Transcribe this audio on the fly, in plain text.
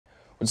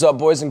What's up,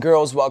 boys and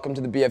girls? Welcome to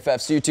the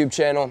BFFs YouTube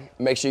channel.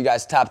 Make sure you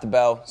guys tap the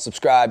bell,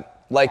 subscribe,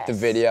 like the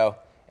video,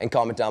 and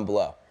comment down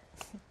below.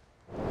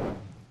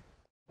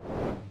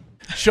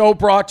 Show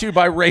brought to you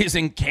by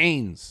Raising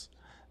Cane's.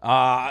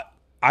 I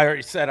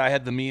already said I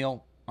had the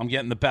meal. I'm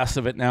getting the best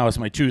of it now. It's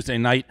my Tuesday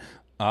night,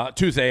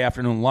 Tuesday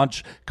afternoon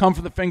lunch. Come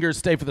for the fingers,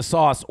 stay for the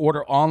sauce.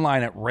 Order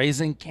online at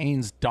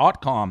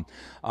raisingcanes.com.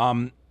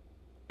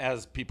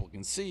 As people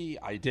can see,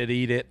 I did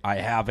eat it. I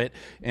have it.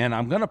 And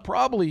I'm going to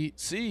probably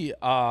see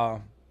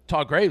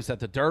Todd Graves at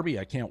the Derby.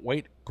 I can't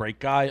wait. Great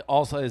guy.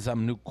 Also has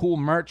some new cool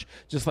merch,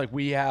 just like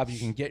we have. You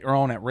can get your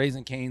own at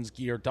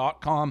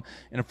raisingcanesgear.com.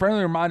 And a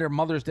friendly reminder,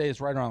 Mother's Day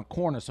is right around the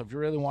corner. So if you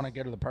really want to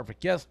get her the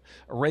perfect gift,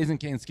 a Raising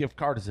Cane's gift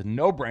card is a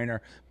no-brainer.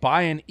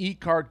 Buy an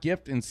e-card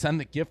gift and send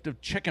the gift of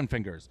chicken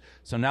fingers.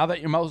 So now that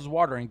your mouth is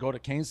watering, go to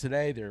Cane's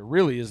today. There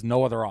really is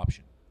no other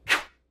option.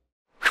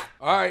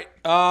 All right,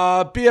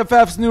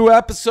 BFF's new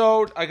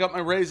episode. I got my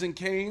Raising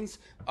Cane's.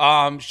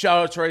 Shout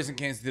out to Raising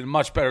Cane's. They did a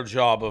much better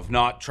job of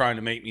not trying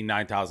to make me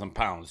 9,000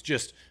 pounds.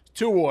 Just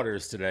 2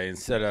 orders today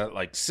instead of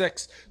like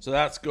 6. So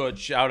that's good.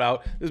 Shout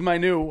out. This is my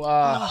new.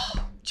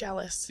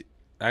 Jealous.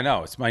 I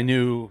know. It's my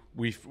new.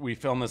 We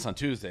filmed this on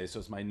Tuesday, so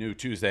it's my new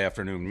Tuesday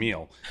afternoon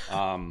meal.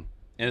 And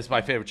it's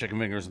my favorite chicken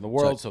fingers in the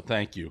world. So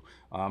thank you.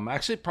 I'm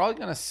actually probably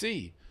gonna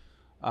see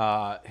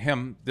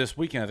him this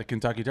weekend at the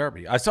Kentucky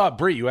Derby. I saw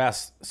Bree. You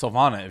asked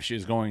Silvana if she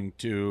was going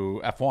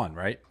to F1,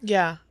 right?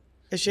 Yeah.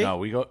 Is she? No,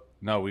 we go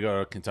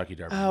to Kentucky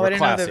Derby. Oh, We're I didn't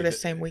classy. know they were the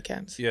same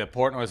weekends. Yeah,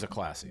 Portnoy's a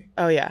classy.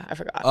 Oh, yeah. I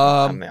forgot.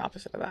 I'm the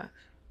opposite of that.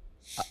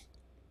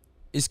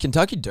 Is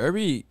Kentucky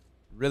Derby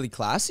really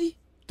classy?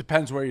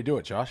 Depends where you do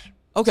it, Josh.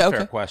 Okay,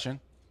 Fair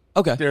question.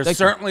 Okay. There's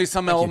certainly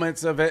some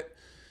elements of it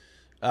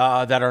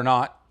that are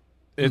not.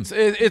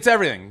 It's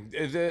everything.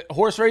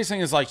 Horse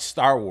racing is like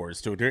Star Wars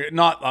to it.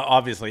 Not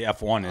obviously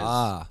F1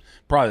 is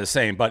probably the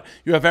same, but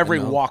you have every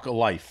walk of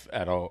life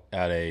at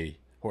a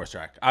horse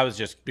track. I was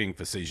just being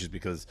facetious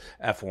because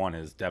F1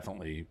 is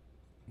definitely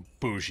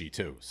bougie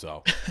too.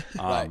 So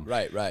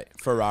right.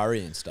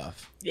 Ferrari and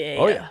stuff. Yeah.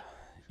 Oh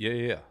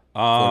yeah.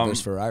 Ford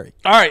versus Ferrari.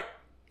 All right.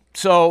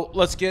 So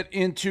let's get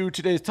into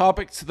today's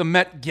topics. The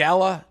Met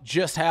Gala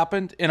just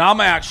happened, and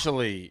I'm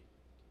actually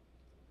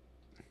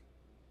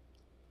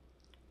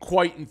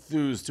quite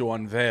enthused to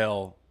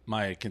unveil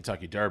my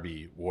Kentucky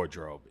Derby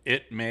wardrobe.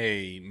 It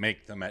may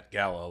make the Met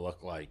Gala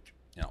look like,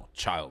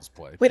 child's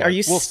play. Wait, are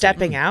you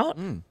stepping out?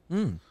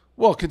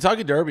 Well,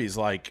 Kentucky Derby is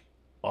like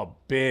a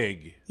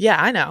big...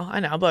 Yeah, I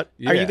know. But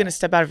are you going to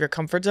step out of your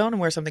comfort zone and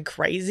wear something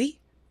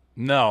crazy?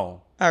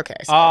 No. Okay.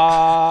 So.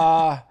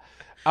 Out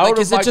like, of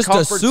is it my just a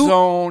comfort suit?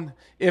 zone.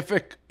 If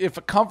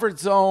a comfort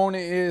zone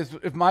is...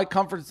 If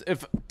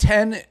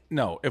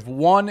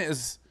one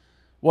is...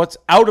 What's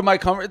out of my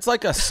comfort? It's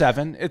like a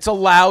 7. It's a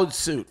loud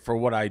suit for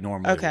what I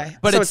normally wear.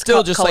 But so it's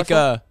still just colorful?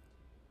 like a...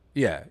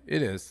 Yeah,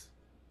 it is.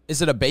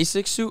 Is it a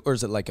basic suit or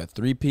is it like a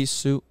 3-piece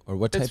suit or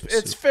what type of suit?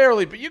 It's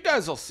fairly, but you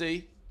guys will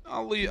see.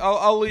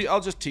 I'll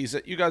just tease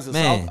it. You guys will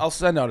see. I'll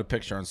send out a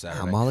picture on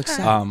Saturday. I'm all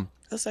excited.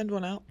 I'll send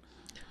one out.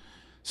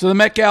 So the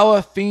Met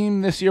Gala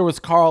theme this year was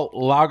Karl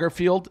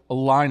Lagerfeld, A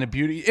Line of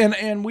Beauty.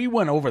 And we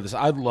went over this.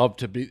 I'd love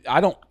to be... I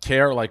don't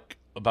care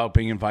about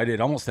being invited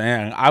almost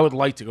anything. I would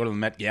like to go to the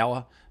Met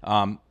Gala.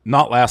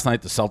 Not last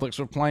night, the Celtics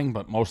were playing,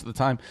 but most of the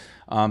time.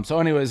 So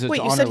anyways, it's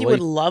Wait, you said you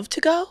would love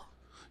to go?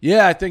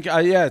 Yeah, I think,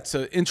 it's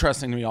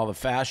interesting to me, all the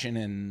fashion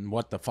and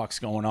what the fuck's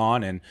going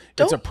on. And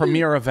it's a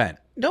premier event.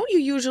 Don't you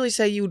usually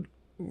say you'd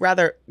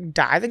rather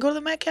die than go to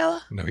the Met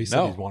Gala? No, he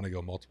said he'd want to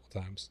go multiple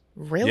times.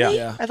 Really?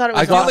 Yeah. I thought it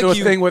was... I got into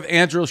a thing with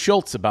Andrew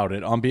Schultz about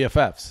it on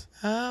BFFs.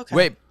 Oh, okay.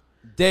 Wait,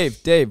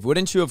 Dave,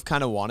 wouldn't you have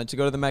kind of wanted to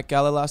go to the Met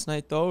Gala last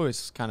night, though?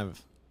 It's kind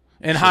of...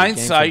 In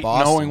hindsight,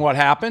 knowing what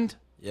happened,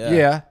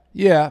 yeah,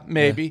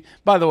 maybe. Yeah.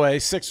 By the way,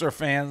 Sixer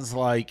fans,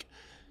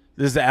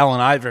 this is the Allen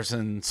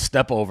Iverson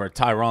step over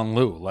Tyronn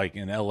Lue, like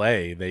in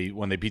L.A.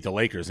 when they beat the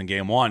Lakers in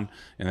Game 1,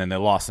 and then they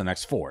lost the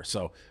next 4.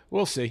 So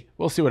we'll see.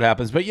 We'll see what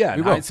happens. But yeah,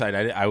 in hindsight,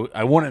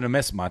 I wouldn't have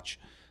missed much.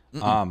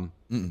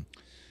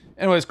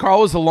 Anyways,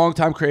 Karl was a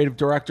longtime creative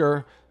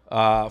director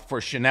for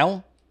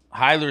Chanel,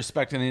 highly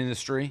respected in the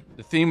industry.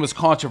 The theme was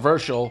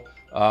controversial.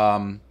 Hold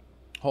on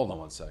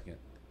one second.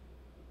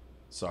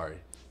 Sorry.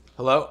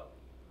 Hello?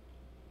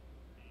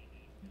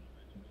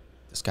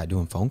 This guy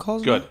doing phone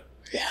calls? Good.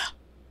 Yeah.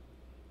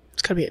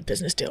 It's got to be a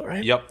business deal,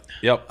 right?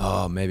 Yep.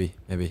 Oh, maybe.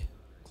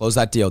 Close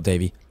that deal,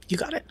 Davey. You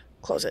got it.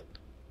 Close it.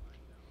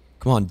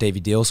 Come on,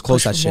 Davey Deals.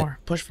 Close that shit.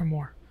 Push for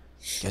more.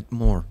 Get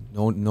more.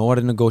 Know how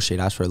to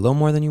negotiate. Ask for a little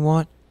more than you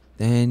want,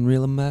 then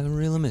reel him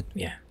in.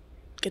 Yeah.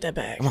 Get that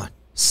bag. Come on.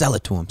 Sell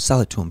it to him.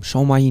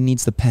 Show him why he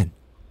needs the pen.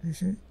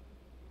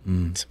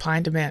 Supply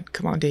and demand.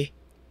 Come on, D.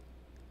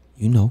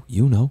 You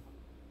know.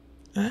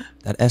 Huh?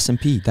 That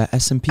S&P. I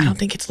don't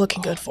think it's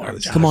looking good for him.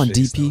 Come on,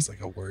 DP. That was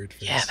like a worried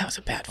face. Yeah, that was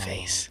a bad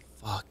face.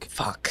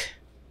 Fuck.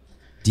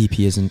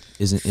 DP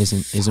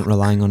isn't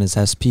relying on his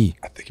SP.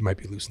 I think he might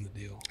be losing the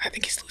deal. I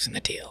think he's losing the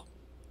deal.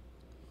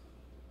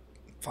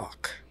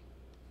 Fuck.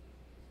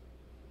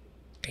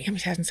 Damn,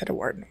 he hasn't said a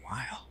word in a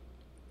while.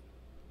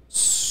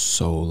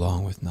 So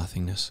long with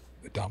nothingness.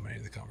 It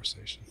dominated the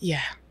conversation.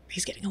 Yeah,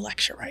 he's getting a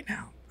lecture right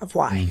now of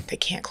why they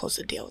can't close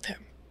the deal with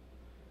him.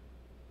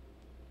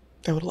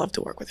 They would love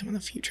to work with him in the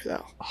future,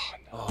 though. Oh,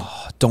 no.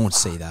 Oh, don't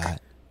say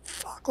that.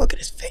 Fuck, look at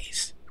his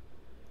face.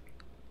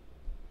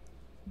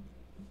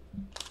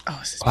 Oh,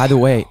 this is By the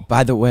way,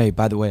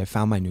 I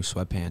found my new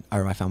sweatpants.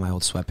 Or I found my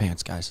old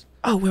sweatpants, guys.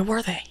 Oh, where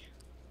were they?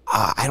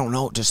 I don't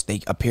know. Just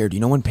they appeared. You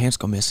know when pants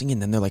go missing and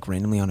then they're like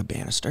randomly on a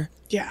banister?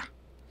 Yeah.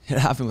 It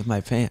happened with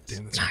my pants.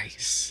 Damn, that's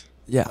Nice.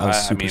 Yeah, I was I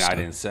super mean, I stoked.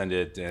 didn't send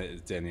it.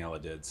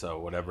 Daniela did. So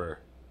whatever.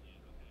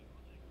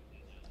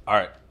 All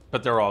right,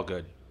 but they're all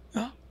good.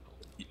 Oh.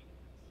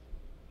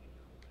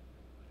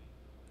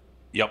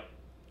 Yep.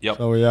 Yep.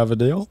 So we have a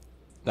deal?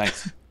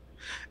 Thanks.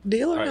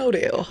 Deal or Right. no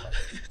deal?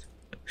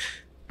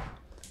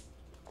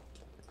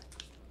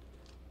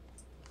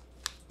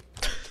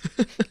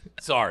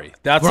 Sorry.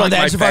 That's We're on like the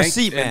my edge of our bank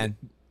seat, and- man.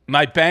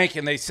 My bank,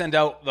 and they send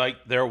out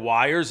like their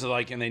wires,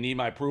 like, and they need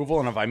my approval.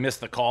 And if I miss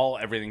the call,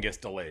 everything gets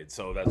delayed.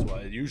 So that's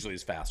why it usually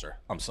is faster.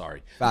 I'm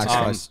sorry. Facts,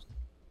 guys.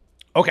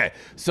 Okay,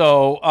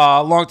 so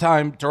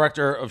longtime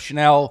director of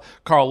Chanel,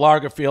 Karl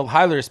Lagerfeld,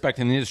 highly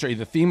respected in the industry.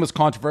 The theme was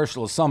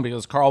controversial to some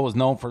because Karl was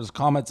known for his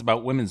comments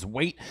about women's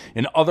weight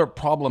and other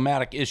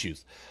problematic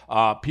issues.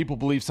 People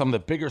believe some of the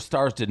bigger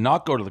stars did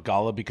not go to the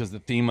gala because the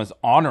theme was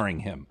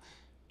honoring him.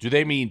 Do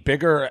they mean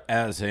bigger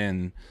as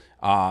in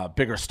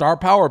bigger star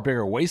power or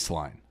bigger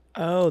waistline?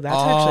 Oh, that's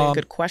actually a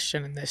good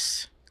question in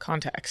this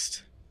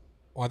context.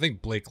 Well, I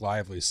think Blake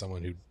Lively is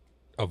someone who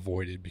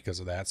avoided because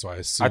of that. So I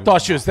assume. I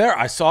thought she was there.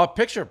 I saw a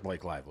picture of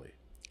Blake Lively.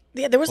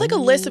 Yeah, there was like a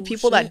list of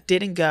people shit. that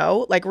didn't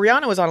go. Like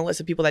Rihanna was on a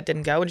list of people that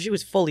didn't go, and she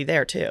was fully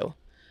there too.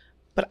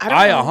 But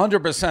I don't know.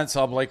 100%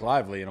 saw Blake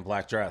Lively in a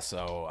black dress,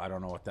 so I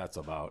don't know what that's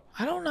about.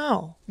 I don't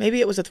know.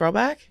 Maybe it was a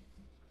throwback.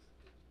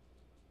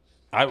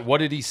 What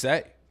did he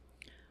say?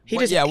 He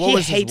What- just yeah, what he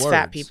was his hates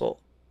fat words?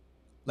 people.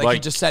 Like he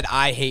like- just said,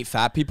 I hate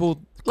fat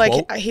people. Like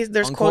quote,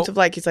 there's unquote. quotes of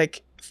like he's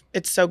like,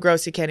 it's so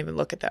gross you can't even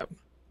look at them.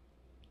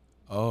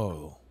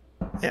 Oh.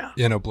 Yeah.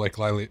 Yeah, no, Blake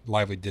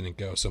Lively didn't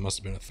go, so it must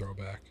have been a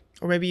throwback.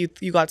 Or maybe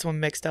you got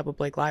someone mixed up with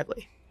Blake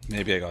Lively.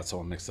 Maybe I got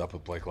someone mixed up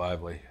with Blake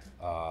Lively.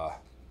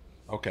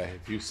 Okay,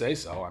 if you say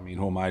so. I mean,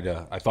 who am I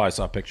to? I thought I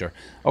saw a picture.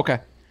 Okay.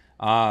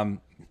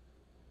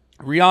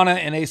 Rihanna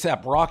and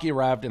ASAP Rocky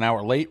arrived an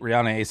hour late.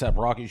 Rihanna and ASAP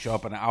Rocky show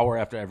up an hour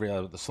after every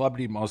other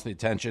celebrity. Most of the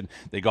attention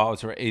they got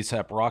was for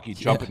ASAP Rocky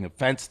jumping the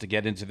fence to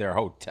get into their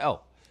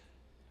hotel.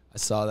 I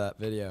saw that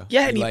video.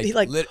 Yeah, and he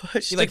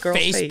pushed he the like girl's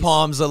face face.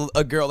 palms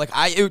a girl. Like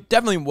it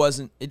definitely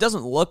wasn't. It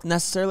doesn't look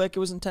necessarily like it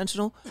was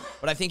intentional,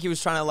 but I think he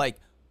was trying to like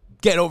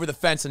get over the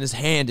fence, and his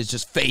hand is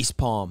just face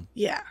palm.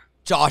 Yeah.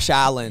 Josh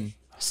Allen,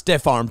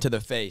 stiff arm to the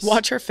face.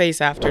 Watch her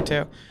face after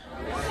too.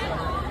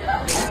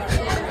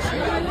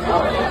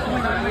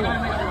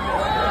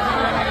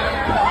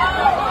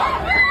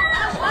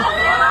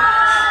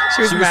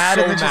 She was mad,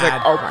 so and then she's mad.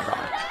 like, "Oh my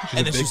god!"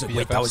 And then a she's big like,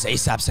 "Wait, that was BFF.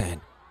 ASAP's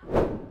hand."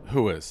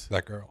 Who is?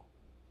 That girl.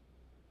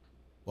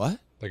 What?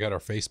 They got her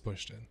face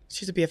pushed in.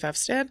 She's a BFF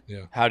stan.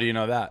 Yeah. How do you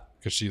know that?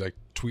 Because she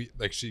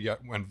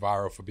went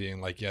viral for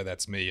being like, yeah,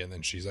 that's me. And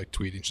then she's like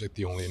tweeting, she's like,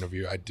 the only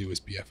interview I do is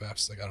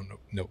BFFs. Like, I don't know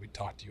what we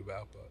talked to you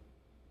about, but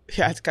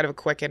Yeah, it's kind of a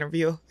quick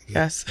interview.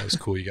 Yes. that was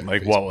cool. You got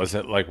Like, what was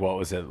it like? What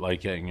was it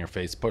like getting your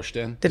face pushed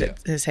in? Did it?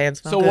 His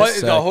hands smell So good? what?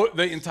 Sick.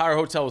 The entire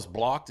hotel was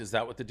blocked. Is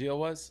that what the deal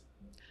was?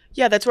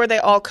 Yeah, that's where they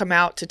all come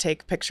out to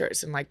take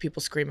pictures, and like people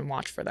scream and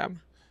watch for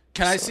them.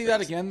 Can I see that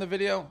again? The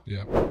video.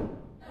 Yeah.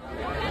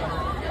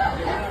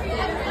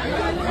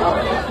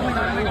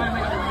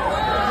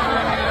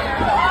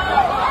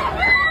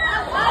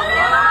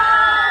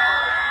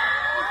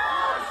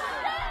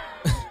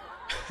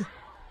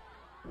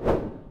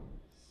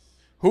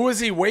 Who is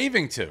he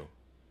waving to?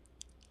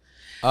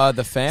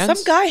 The fans.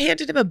 Some guy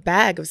handed him a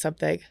bag of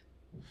something.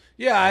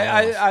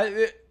 Yeah,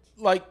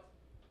 like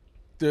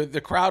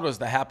the crowd was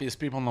the happiest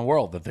people in the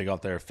world that they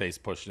got their face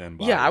pushed in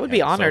by. Yeah, I would be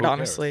him, so honored, who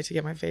honestly, cares? to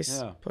get my face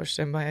Yeah. pushed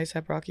in by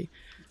ASAP Rocky.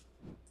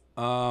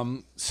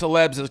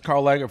 Celebs is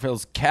Karl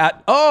Lagerfeld's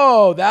cat.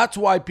 Oh, that's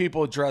why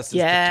people dress as the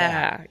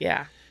cat.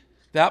 Yeah.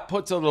 That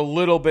puts it a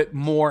little bit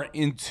more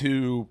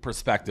into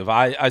perspective.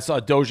 I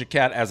saw Doja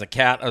Cat as a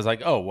cat. I was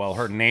like, oh, well,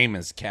 her name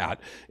is Cat.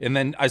 And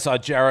then I saw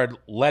Jared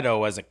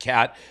Leto as a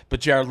cat,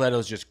 but Jared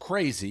Leto's just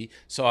crazy.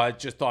 So I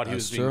just thought he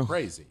was being true.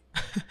 crazy.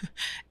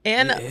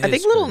 And It I think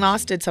is Lil crazy.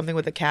 Nas did something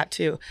with the cat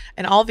too.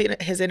 And all of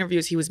his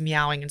interviews, he was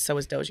meowing, and so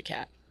was Doja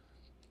Cat.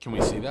 Can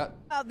we see that?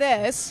 About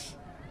this.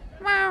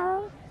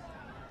 Meow.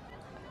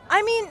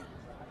 I mean,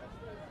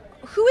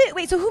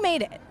 so who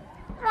made it?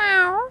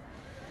 Meow.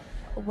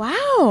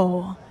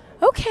 Wow.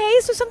 Okay,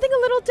 so something a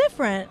little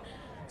different.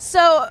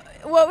 So,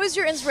 what was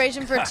your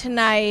inspiration for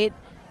tonight?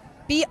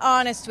 Be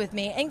honest with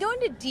me and go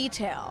into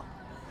detail.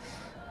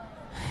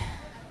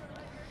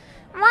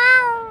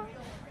 Wow.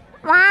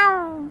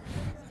 Wow.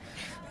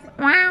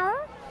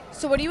 Wow.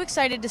 So, what are you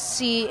excited to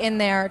see in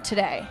there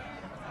today?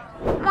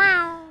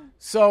 Wow.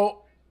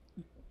 So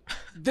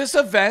this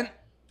event,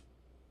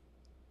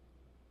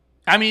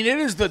 I mean, it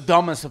is the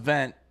dumbest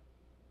event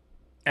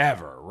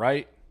ever,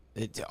 right?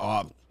 It's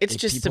It's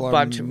just people a are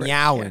bunch of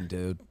meowing, yeah.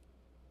 dude.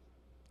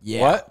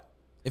 Yeah. What?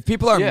 If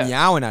people are Yeah.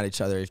 meowing at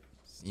each other, it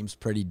seems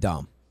pretty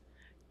dumb.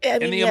 I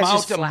mean, And the yeah, it's amount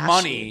just of flashy.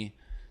 money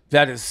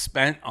that is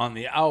spent on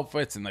the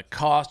outfits and the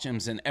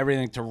costumes and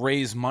everything to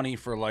raise money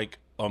for like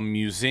a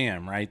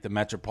museum, right? The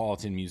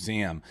Metropolitan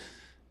Museum.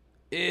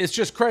 It's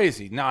just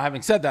crazy. Now,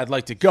 having said that, I'd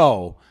like to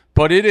go,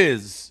 but it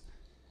is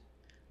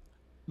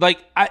like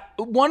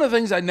one of the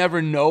things I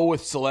never know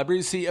with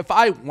celebrities. See, if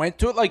I went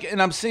to it, like,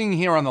 and I'm seeing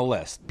here on the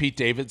list, Pete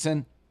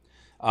Davidson,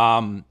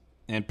 and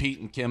Pete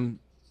and Kim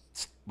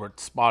were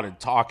spotted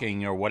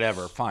talking or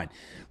whatever. Fine,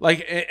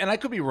 like, and I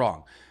could be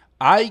wrong.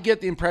 I get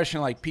the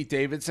impression like Pete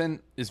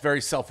Davidson is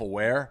very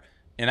self-aware,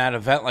 and at an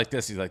event like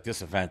this, he's like,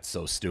 "This event's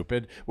so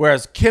stupid."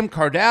 Whereas Kim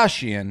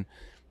Kardashian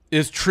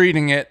is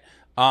treating it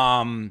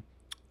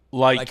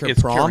like her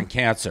it's prom? curing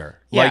cancer.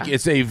 Yeah. Like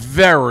it's a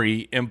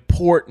very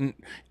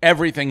important.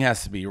 Everything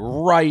has to be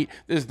right.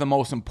 This is the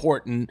most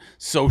important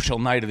social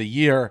night of the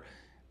year.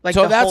 Like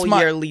So the that's whole my-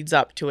 year leads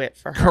up to it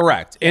for her.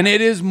 Correct, and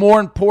it is more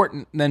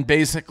important than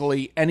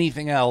basically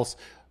anything else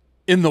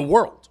in the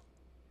world.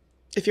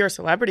 If you're a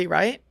celebrity,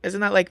 right?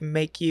 Isn't that like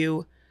make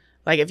you,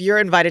 like if you're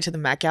invited to the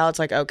Met Gala, it's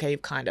like, okay,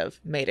 you've kind of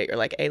made it. You're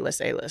like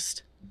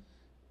A-list.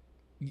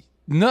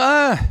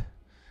 Nah,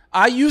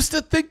 I used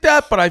to think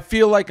that, but I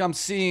feel like I'm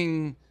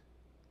seeing,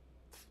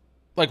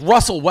 like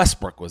Russell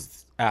Westbrook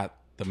was at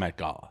the Met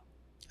Gala.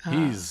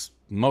 He's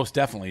most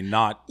definitely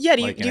not. Yeah,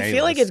 do you, like do you an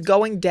feel like A-list. it's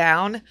going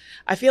down?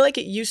 I feel like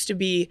it used to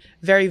be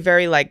very,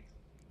 very like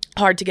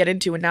hard to get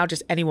into, and now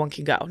just anyone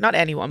can go. Not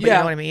anyone, but you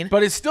know what I mean?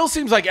 But it still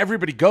seems like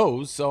everybody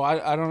goes, so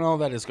I don't know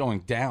that it's going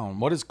down.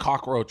 What is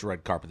cockroach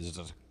red carpet? Is it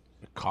just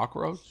a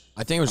cockroach?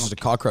 I think it was just a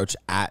cockroach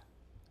at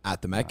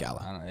the Met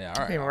Gala. I don't know. Yeah, all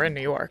I right. mean, we're in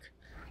New York.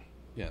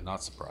 Yeah,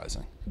 not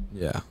surprising.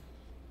 Yeah.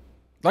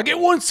 Like it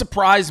wouldn't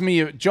surprise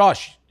me,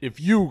 Josh, if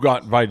you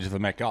got invited to the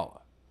Met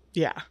Gala.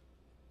 Yeah.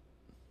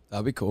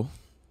 That'd be cool.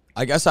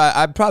 I guess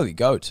I'd probably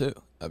go too.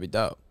 That'd be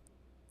dope.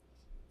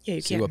 Yeah,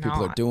 you See can't what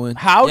people are not. doing.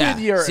 How Yeah,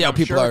 did your see how I'm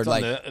people sure are it's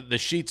on like. the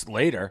sheets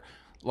later?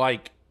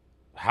 Like,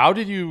 how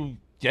did you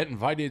get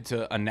invited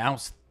to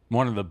announce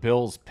one of the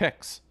Bills'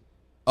 picks?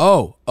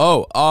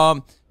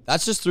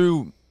 That's just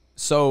through.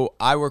 So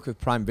I work with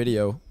Prime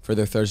Video for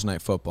their Thursday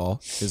Night Football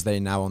because they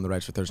now own the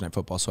rights for Thursday Night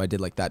Football. So I did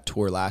like that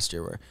tour last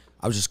year where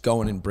I was just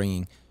going and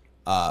bringing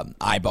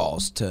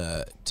eyeballs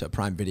to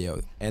Prime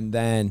Video, and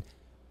then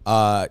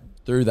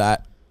through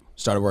that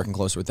started working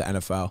closer with the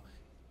NFL.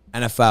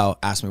 NFL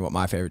asked me what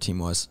my favorite team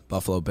was,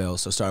 Buffalo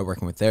Bills. So started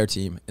working with their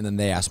team, and then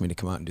they asked me to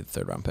come out and do the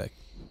third round pick.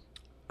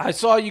 I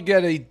saw you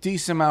get a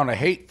decent amount of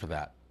hate for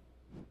that.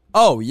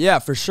 Oh, yeah,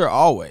 for sure.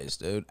 Always,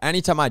 dude.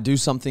 Anytime I do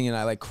something and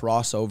I like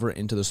cross over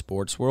into the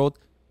sports world,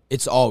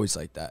 it's always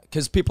like that.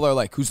 Because people are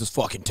like, who's this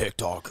fucking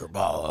TikToker?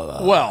 Blah, blah,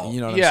 blah. Well,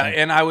 you know what yeah, I'm saying?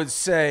 and I would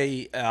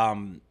say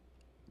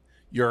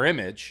your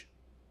image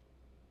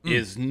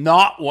is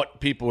not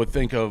what people would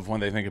think of when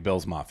they think of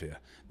Bills Mafia.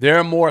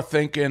 They're more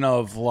thinking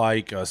of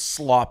like a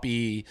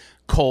sloppy,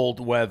 cold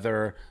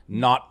weather,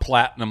 not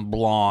platinum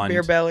blonde.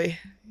 Beer belly.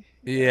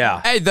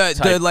 Yeah. Hey, the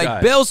type like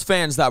guy. Bills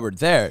fans that were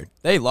there,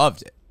 they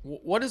loved it.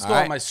 What is All going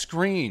on? right. My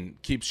screen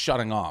keeps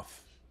shutting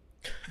off.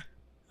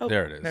 Oh,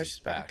 There it is. no, she's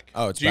back.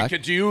 Oh, it's do you,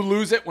 back? Do you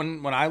lose it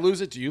when I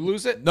lose it? Do you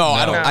lose it? No,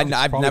 I don't. No.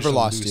 I've Probably never just a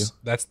lost loose- you.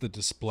 That's the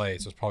display,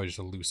 so it's probably just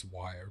a loose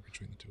wire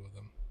between the two of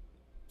them.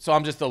 So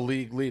I'm just a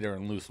league leader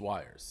in loose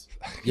wires.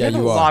 Yeah, You have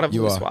you a are. lot of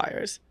you loose are.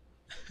 wires.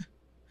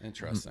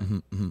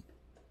 Interesting.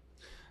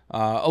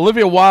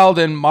 Olivia Wilde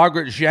and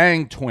Margaret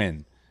Zhang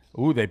twin.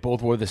 Ooh, they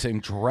both wore the same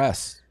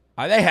dress.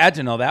 They had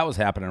to know that was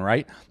happening,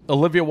 right?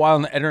 Olivia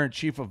Wilde, the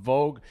editor-in-chief of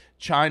Vogue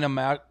China,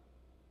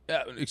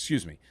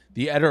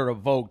 the editor of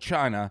Vogue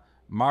China,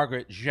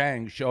 Margaret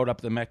Zhang, showed up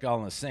at the Met Gala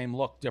in the same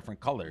look, different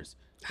colors.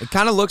 It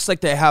kind of looks like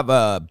they have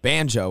a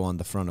banjo on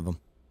the front of them.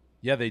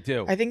 Yeah, they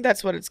do. I think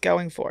that's what it's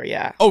going for,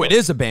 yeah. Oh, it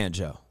is a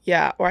banjo.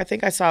 Yeah, or I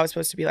think I saw it was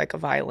supposed to be like a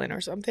violin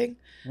or something.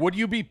 Would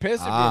you be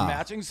pissed if you're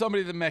matching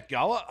somebody to the Met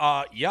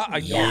Gala?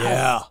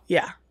 Yeah.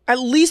 Yeah. At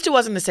least it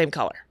wasn't the same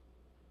color.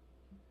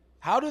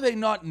 How do they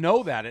not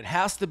know that? It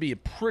has to be a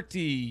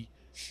pretty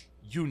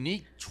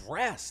unique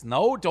dress.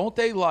 No, don't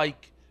they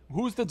like,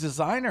 who's the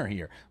designer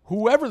here?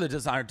 Whoever the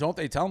designer, don't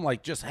they tell them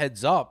like just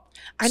heads up?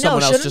 I know,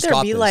 Someone else shouldn't just there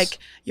got be this. like,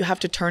 you have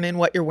to turn in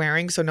what you're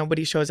wearing so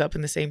nobody shows up in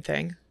the same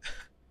thing?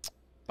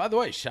 By the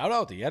way, shout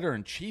out the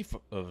editor-in-chief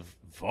of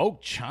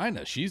Vogue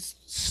China. She's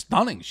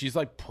stunning. She's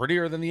like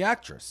prettier than the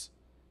actress.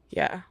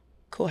 Yeah.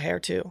 Cool hair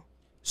too.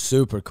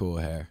 Super cool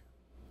hair.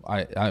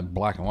 I'm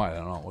black and white. I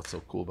don't know what's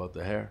so cool about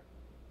the hair.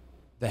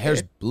 The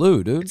hair's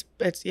blue, dude.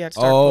 It's dark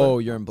blue. Oh,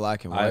 you're in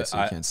black and white,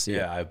 so you can't see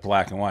Yeah, it. I have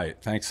black and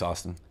white. Thanks,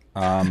 Austin.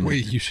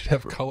 Wait, you should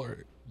have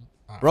color.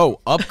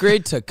 Bro,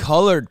 upgrade to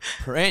colored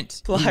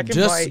print. Black You and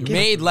just white.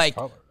 made like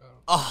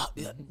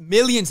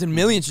millions and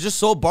millions. You just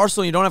sold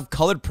Barcelona. You don't have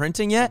colored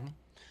printing yet?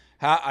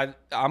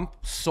 I'm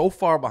so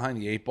far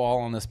behind the eight ball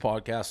on this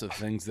podcast of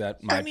things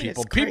that my I mean,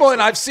 it's people, and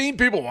crazy. I've seen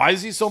people. Why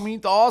is he so mean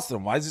to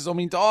Austin? Why is he so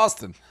mean to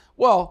Austin?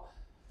 Well,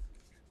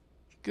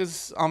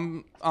 because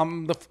I'm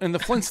in the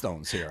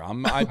Flintstones here.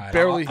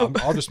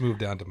 I'll just move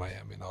down to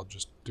Miami and I'll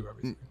just do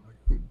everything.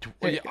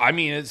 I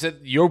mean,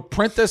 you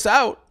print this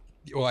out.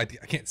 Well, I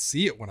can't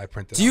see it when I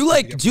print it. Do you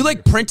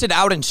like print it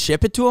out and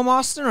ship it to him,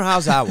 Austin, or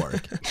how's that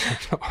work?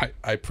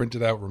 I print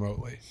it out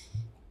remotely.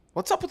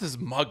 What's up with this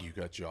mug you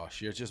got,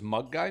 Josh? You're just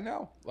mug guy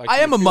now? Like, I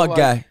am a mug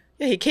guy.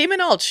 Yeah, he came in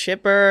all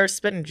chipper,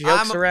 spitting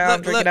jokes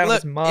around, drinking out of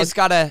his mug. It's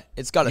got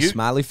a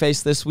smiley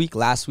face this week.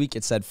 Last week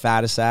it said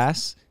fattest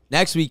ass.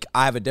 Next week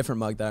I have a different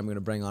mug that I'm going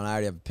to bring on. I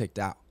already have it picked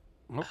out.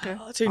 Okay.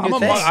 Oh, that's your new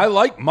thing. I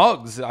like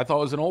mugs. I thought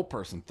it was an old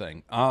person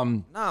thing.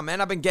 Nah,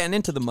 man, I've been getting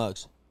into the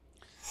mugs.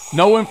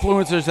 No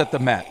influencers at the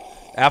Met.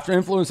 After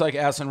influencers like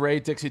Addison Rae,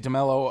 Dixie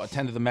D'Amelio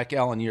attended the Met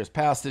Gala in years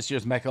past, this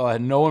year's Met Gala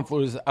had no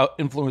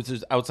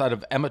influencers outside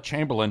of Emma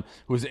Chamberlain,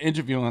 who was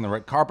interviewing on the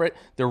red carpet.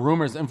 There are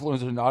rumors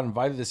influencers are not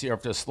invited this year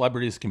after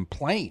celebrities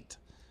complained.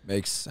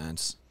 Makes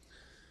sense.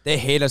 They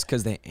hate us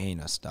because they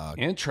ain't us, dog.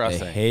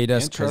 Interesting. They hate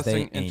us because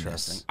they ain't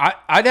us.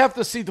 I'd have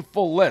to see the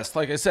full list.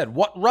 Like I said,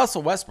 what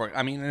Russell Westbrook?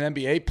 I mean, an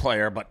NBA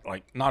player, but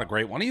like not a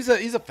great one. He's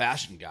a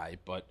fashion guy.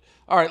 But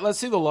all right, let's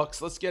see the looks.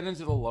 Let's get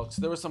into the looks.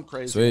 There were some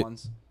crazy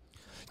ones.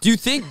 Do you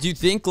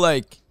think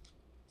like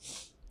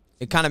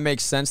it kind of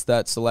makes sense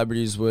that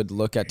celebrities would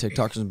look at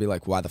TikTokers and be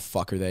like, "Why the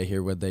fuck are they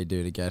here? What'd they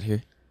do to get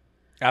here?"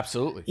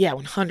 Absolutely. Yeah,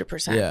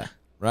 100%. Yeah.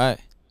 Right.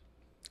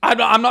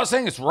 I'm not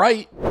saying it's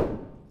right.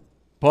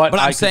 But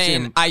I'm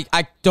saying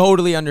I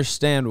totally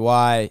understand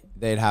why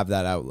they'd have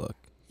that outlook.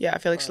 Yeah, I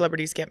feel like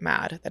celebrities get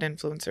mad that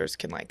influencers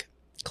can like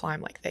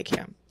climb like they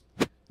can.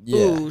 Yeah.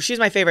 Ooh, she's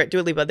my favorite,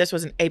 Dua Lipa. This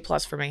was an A+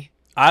 for me.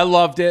 I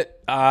loved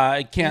it.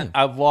 I can't.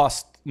 I've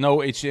lost no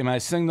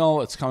HDMI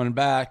signal. It's coming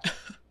back.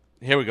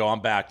 Here we go.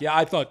 I'm back. Yeah,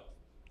 I thought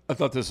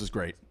this was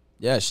great.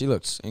 Yeah, she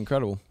looks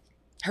incredible.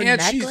 Her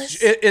necklace.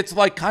 It's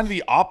like kind of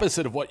the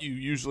opposite of what you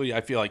usually I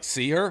feel like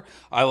see her.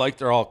 I liked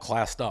her all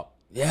classed up.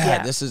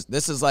 Yeah, this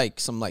is like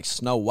some like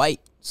Snow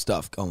White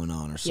stuff going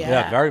on or something.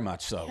 Yeah, very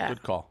much so. Yeah.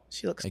 Good call.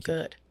 She looks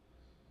good.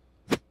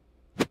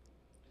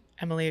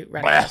 Emily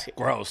Ratajkowski.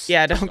 Gross.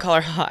 Yeah, don't call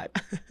her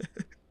hot.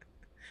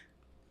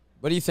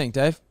 What do you think,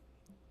 Dave?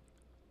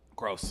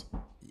 Gross.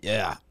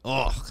 Yeah.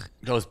 Ugh.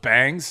 Those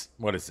bangs?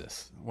 What is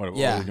this? What are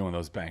Yeah. you doing with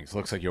those bangs?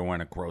 Looks like you're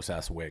wearing a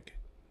gross-ass wig.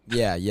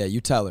 Yeah,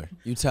 you tell her.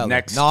 You tell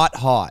Next. her. Not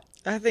hot.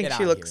 I think Get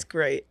she out looks here.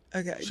 great.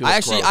 Okay. I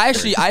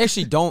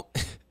actually don't.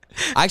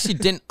 I actually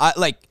didn't.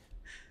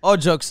 All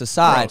jokes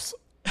aside. Gross.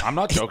 I'm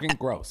not joking.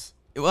 Gross.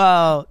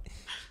 Well,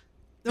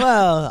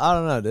 I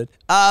don't know, dude.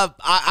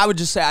 I would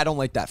just say I don't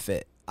like that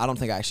fit. I don't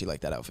think I actually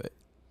like that outfit.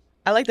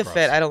 I like the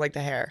fit. I don't like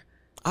the hair.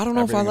 I don't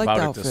know if I Everything like about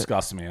the it outfit.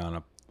 disgusts me on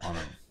a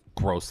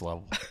gross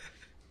level.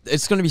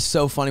 It's gonna be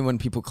so funny when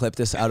people clip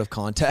this out of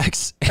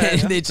context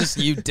and they just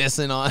you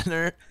dissing on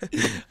her.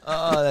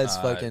 Oh, that's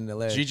fucking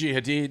hilarious. Gigi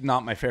Hadid,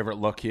 not my favorite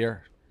look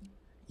here.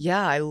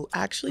 Yeah, I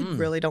actually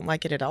really don't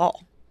like it at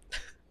all.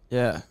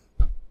 Yeah,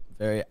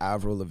 very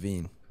Avril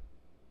Lavigne.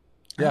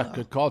 Yeah,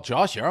 good call.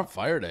 Josh, you're on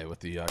fire today with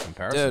the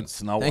comparison. Dude,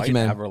 Snow thank White, you,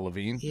 man. Avril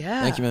Lavigne.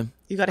 Yeah. Thank you, man.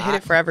 You got to hit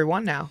it for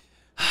everyone now.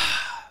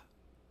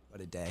 What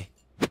a day.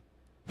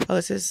 Oh,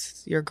 this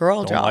is your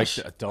girl, Josh.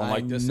 Don't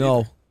like this. No.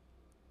 either.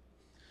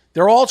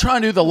 They're all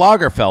trying to do the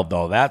Lagerfeld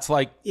though. That's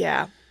like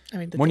Yeah. I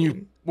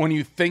mean, when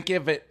you think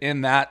of it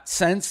in that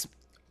sense,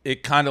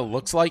 it kind of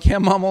looks like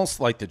him almost,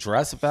 like the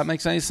dress, if that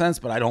makes any sense.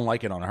 But I don't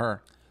like it on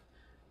her.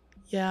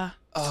 Yeah.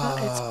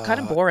 It's kind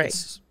of boring.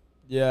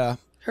 Yeah.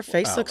 Her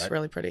face looks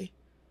really pretty.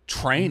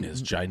 Train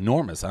is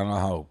ginormous. I don't know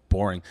how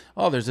boring.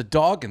 Oh, there's a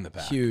dog in the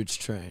back. Huge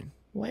train.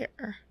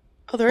 Where?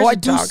 Oh, there is a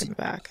dog in the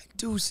back. I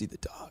do see the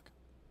dog.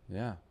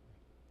 Yeah.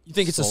 You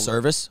think it's a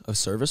service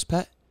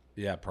pet?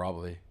 Yeah,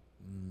 probably.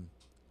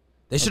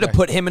 They should have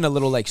put him in a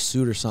little like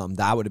suit or something.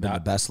 That would have been the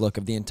best look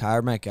of the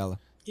entire Met Gala.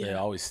 They Yeah.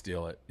 always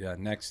steal it. Yeah,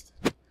 next.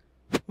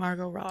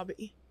 Margot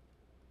Robbie.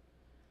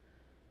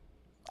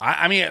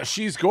 I mean,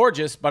 she's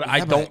gorgeous, but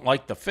I don't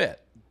like the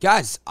fit.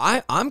 Guys,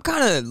 I'm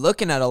kind of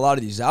looking at a lot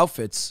of these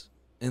outfits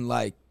and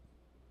like,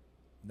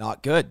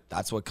 not good.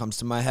 That's what comes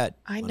to my head.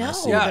 I when know.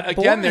 see Yeah, it. They're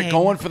again, they're boring.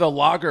 going for the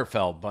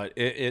Lagerfeld, but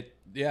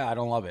yeah, I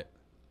don't love it.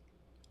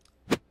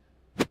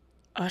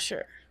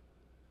 Usher.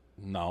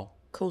 No.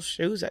 Cool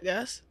shoes, I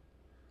guess.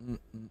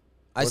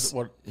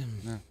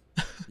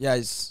 Yeah,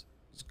 he's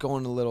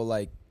going a little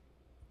like,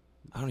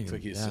 I don't It's even.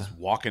 like he's yeah. just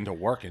walking to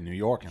work in New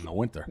York in the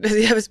winter. Does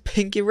he have his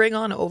pinky ring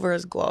on over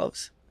his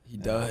gloves? He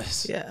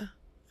does. Yeah.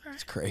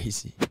 It's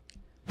crazy.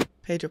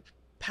 Pedro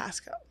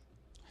Pascal.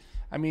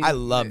 I mean, I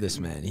love this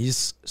man.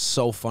 He's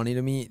so funny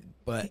to me.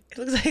 But It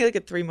looks like a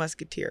Three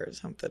Musketeer or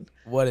something.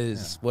 what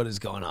is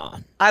going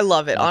on? I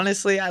love it.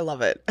 Honestly, I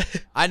love it.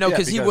 I know Yeah,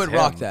 because he because would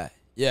rock him. that.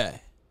 Yeah,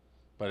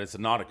 but it's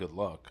not a good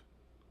look.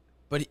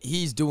 but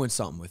he's doing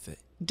something with it.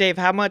 Dave,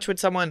 how much would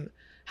someone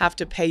have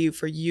to pay you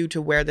for you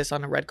to wear this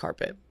on a red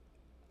carpet?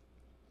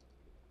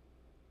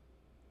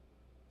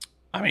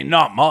 I mean,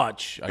 not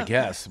much, I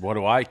guess. What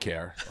do I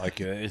care? Like,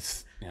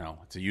 it's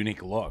a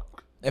unique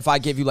look. If I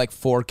give you like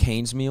 4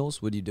 Cane's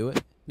meals, would you do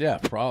it? Yeah,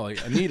 probably.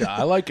 Anita,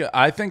 I like it.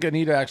 I think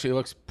Anita actually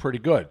looks pretty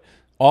good.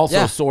 Also,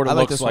 Yeah, sort I of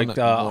like looks this one like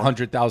the more.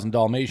 100,000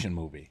 Dalmatian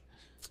movie,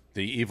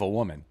 The Evil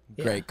Woman.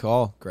 Yeah. Great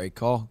call. Great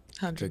call.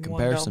 101 Good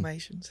comparison.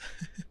 Dalmatians.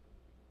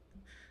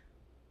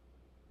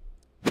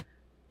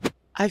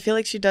 I feel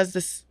like she does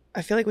this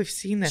I feel like we've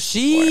seen this.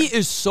 She before.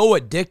 is so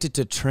addicted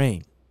to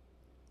train.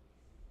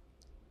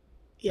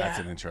 Yeah. That's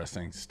an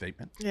interesting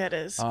statement. Yeah, it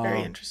is.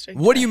 Very interesting.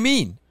 What do you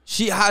mean?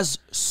 She has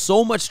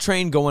so much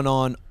train going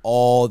on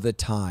all the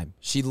time.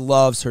 She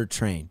loves her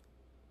train.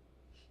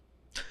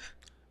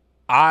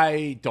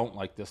 I don't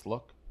like this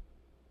look.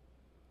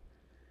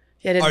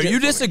 Yeah, it didn't Are do it you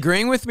for me.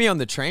 disagreeing with me on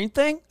the train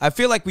thing? I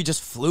feel like we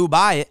just flew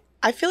by it.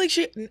 I feel like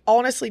she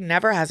honestly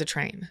never has a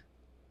train.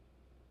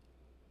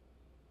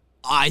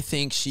 I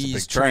think she's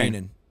big train.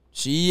 training.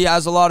 She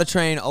has a lot of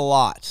train a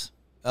lot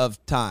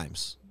of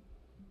times.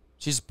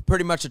 She's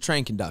pretty much a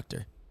train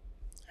conductor.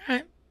 All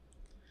right.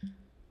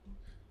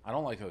 I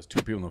don't like those two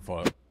people in the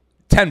photo.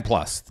 10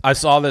 plus. I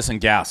saw this in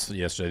Gas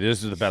yesterday.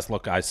 This is the best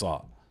look I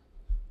saw.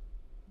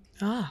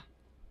 Ah,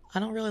 I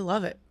don't really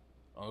love it.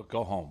 Oh,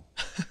 go home.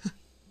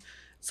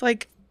 It's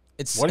like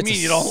It's What do you it's mean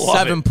a you don't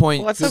love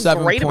it?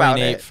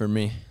 7.8 for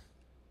me.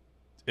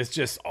 It's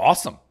just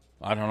awesome.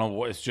 I don't know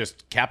what. It's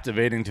just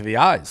captivating to the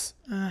eyes.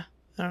 I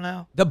don't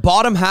know. The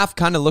bottom half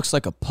kind of looks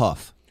like a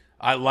puff.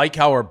 I like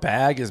how her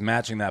bag is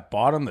matching that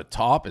bottom. The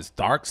top is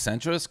dark,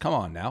 sensuous. Come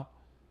on now.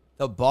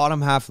 The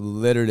bottom half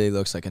literally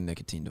looks like a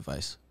nicotine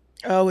device.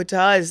 Oh, it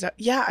does.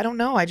 Yeah, I don't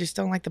know. I just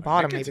don't like the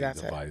bottom. Maybe Nicotine that's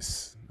it.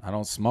 device. I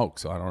don't smoke,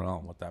 so I don't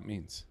know what that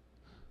means.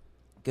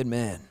 Good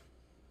man.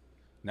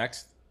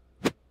 Next.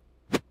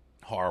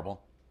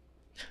 Horrible.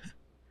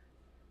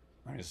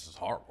 I mean, this is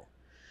horrible.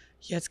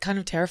 Yeah, it's kind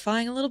of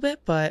terrifying a little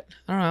bit, but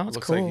I don't know. It's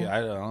Looks cool. like,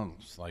 I don't know.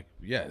 It's like,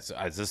 yeah,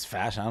 is this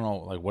fashion? I don't know.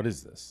 Like, what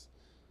is this?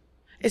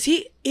 Is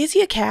he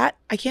a cat?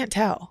 I can't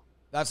tell.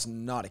 That's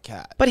not a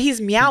cat. But he's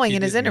meowing He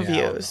in his did meow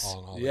interviews.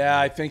 all the Yeah,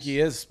 I interviews. think he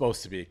is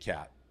supposed to be a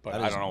cat, but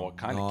That I is don't know what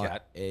kind of not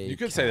cat. a You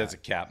could say cat. that's a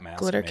cat mask.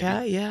 Glitter maybe.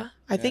 cat, yeah.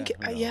 I think,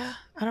 who knows? yeah,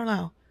 I don't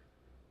know.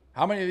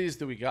 How many of these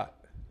do we got?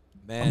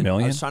 Man, A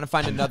million? I was trying to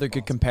find another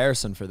good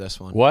comparison for this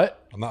one.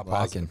 What? I'm not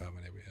Lacking. positive how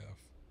many we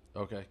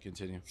have. Okay,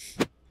 continue.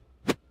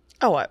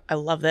 Oh, I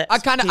love this. I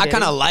kind P. Diddy.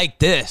 of like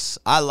this.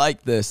 I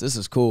like this. This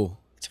is cool.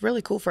 It's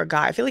really cool for a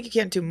guy. I feel like you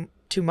can't do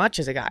too much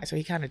as a guy, so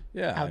he kind of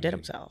Yeah, I outdid mean-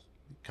 himself.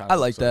 Kinda I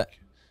like looks that.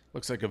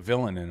 Looks like a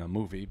villain in a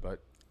movie, but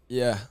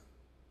Yeah.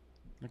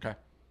 okay.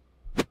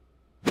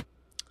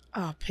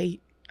 Oh,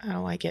 Pete, I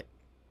don't like it.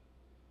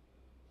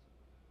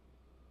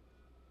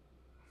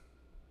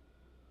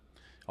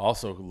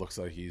 Also looks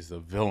like he's a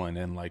villain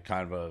in like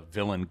kind of a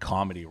villain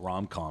comedy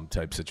rom-com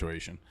type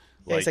situation.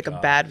 Yeah, he's like a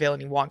bad villain.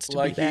 He wants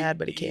to be he- bad,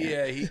 but he can't.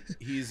 Yeah,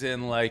 he's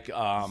in like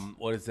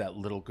what is that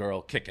little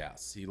girl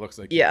Kick-Ass? He looks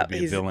like he Yeah, could be a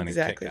he's villain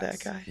exactly in that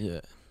Kick-Ass. guy.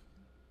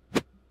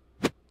 Yeah.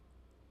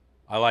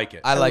 I like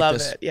it. I like love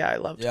this. it. Yeah, I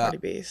love Yeah. Cardi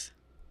B's.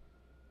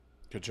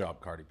 Good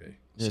job, Cardi B.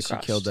 Yeah, she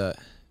crushed. killed that.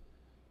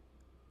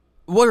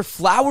 Were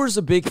flowers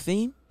a big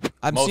theme?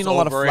 I've Most seen a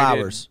lot of overrated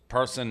flowers.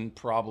 person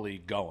probably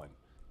going.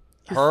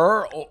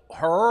 Her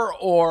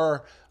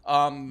or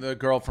the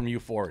girl from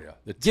Euphoria.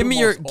 The Give two me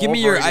your most Ice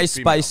overrated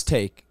Spice females.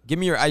 take. Give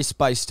me your Ice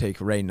Spice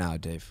take right now,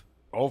 Dave.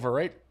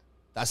 Overrated.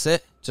 That's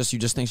it? You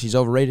just think she's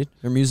overrated?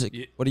 Her music?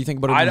 Yeah. What do you think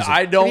about her music?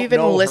 I don't Have you even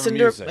know listened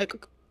her to her? music.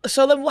 Like,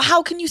 so then,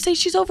 how can you say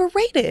she's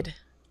overrated?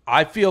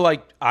 I feel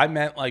like I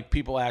meant like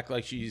people act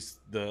like she's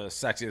the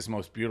sexiest,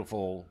 most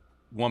beautiful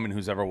woman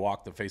who's ever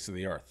walked the face of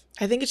the earth.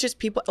 I think it's just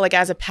people, like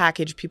as a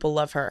package, people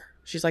love her.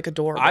 She's like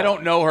adorable. I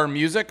don't know her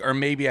music, or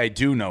maybe I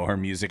do know her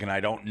music, and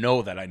I don't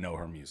know that I know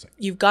her music.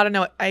 You've got to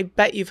know it. I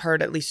bet you've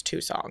heard at least 2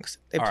 songs.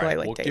 They All play right,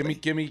 like well, daily.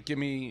 give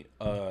me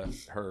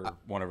her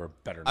one of her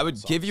better. I would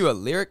songs. give you a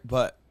lyric,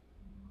 but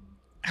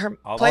Her,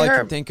 All play all I her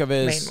can think of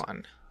is main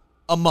one.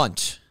 A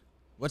Munch.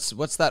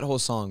 What's that whole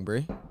song,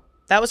 Brie?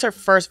 That was her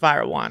first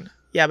viral one.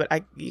 Yeah,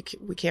 but we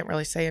can't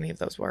really say any of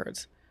those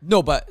words.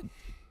 No, but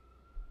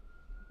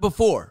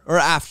before or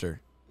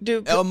after.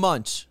 Dude, A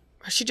Munch.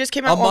 she just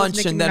came A out with Munch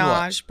Nicki and then what?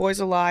 Minaj, Boy's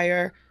a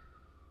Liar,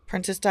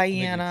 Princess I think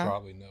you Diana.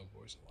 probably know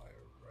Boy's a Liar,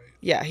 right?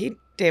 Yeah,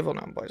 Dave will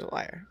know Boy's a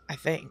Liar, I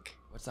think.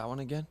 What's that one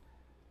again?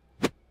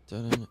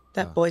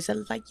 That Oh. Boy's a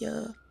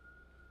Liar.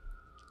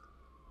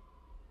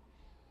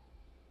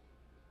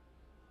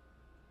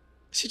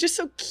 She's just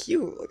so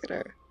cute. Look at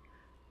her.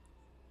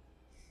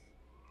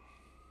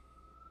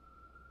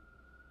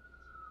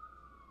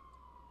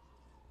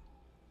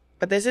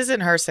 But this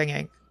isn't her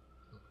singing.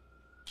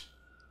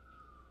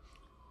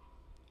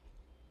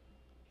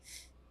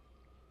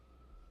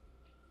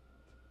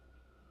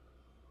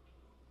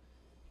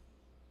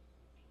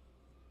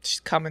 She's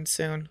coming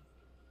soon.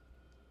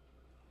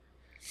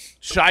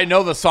 Should I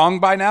know the song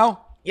by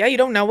now? Yeah, you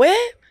don't know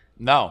it?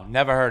 No,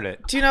 never heard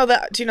it. Do you know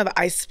the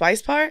Ice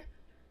Spice part?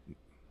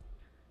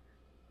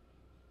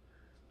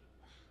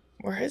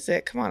 Where is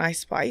it? Come on, Ice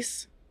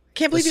Spice. I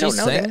can't believe Does you she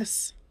don't know sing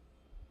this.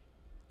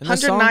 In the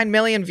song? 109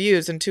 million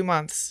views in 2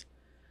 months.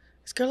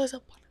 This girl is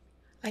up on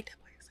it. Like that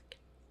boy is like,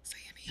 say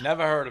any.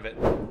 Never heard of it.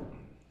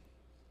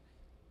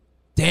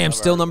 Damn,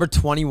 still heard of number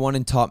 21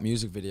 in top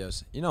music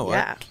videos. You know what?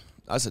 Yeah.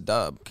 That's a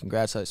dub.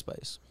 Congrats, Ice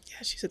Spice. Yeah,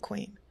 she's a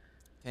queen.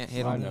 Can't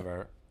hate I on that.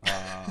 never.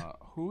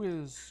 Who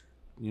is?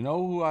 You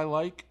know who I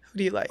like? Who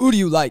do you like? Who do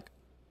you like?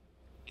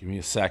 Give me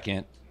a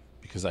second,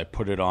 because I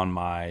put it on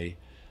my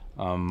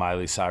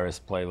Miley Cyrus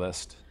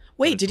playlist.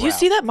 Wait, did you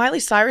see that Miley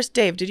Cyrus,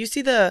 Dave? Did you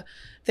see the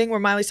thing where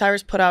Miley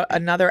Cyrus put out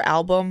another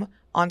album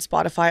on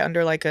Spotify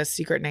under like a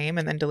secret name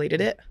and then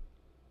deleted it?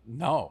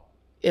 No.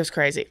 It was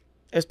crazy.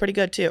 It was pretty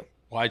good too.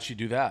 Why'd she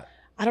do that?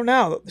 I don't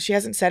know. She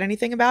hasn't said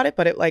anything about it,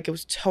 but it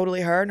was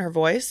totally her and her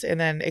voice, and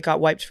then it got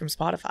wiped from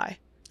Spotify. I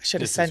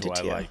should have sent it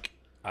to you.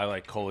 I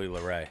like Coily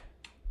LeRae.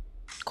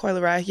 Coily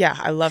LeRae, yeah,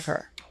 I love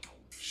her.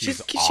 She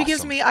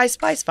gives me Ice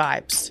Spice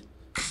vibes.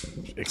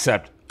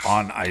 Except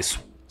on Ice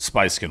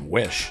Spice Can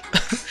Wish.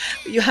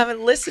 You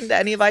haven't listened to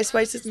any of Ice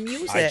Spice's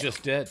music. I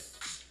just did.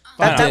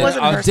 That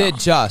wasn't her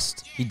song.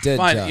 He did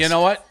Fine. just. You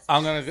know what?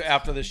 I'm gonna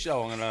after the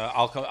show.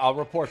 I'll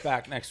report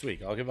back next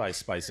week. I'll give Ice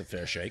Spice a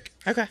fair shake.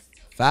 Okay.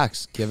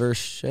 Facts. Give her a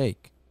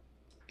shake.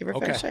 Give her a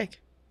fair shake.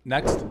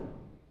 Next.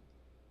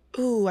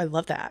 Ooh, I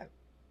love that.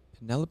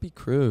 Penelope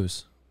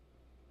Cruz.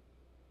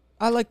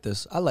 I like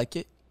this. I like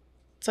it.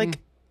 It's like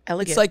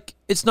elegant. It's like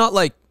it's not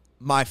like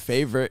my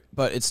favorite,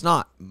 but it's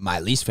not my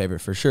least favorite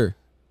for sure.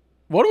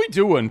 What do we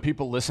do when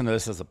people listen to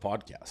this as a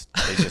podcast?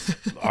 They just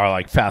are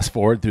like fast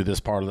forward through this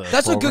part of the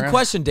That's program? a good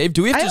question, Dave.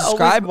 Do we have to I always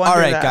describe? wonder All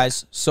right, that.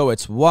 guys. So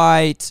it's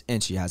white,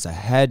 and she has a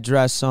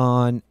headdress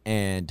on,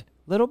 and a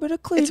little bit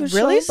of cleavage,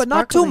 really but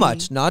not too sparkly.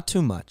 much. Not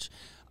too much.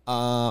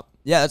 Yeah,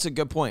 that's a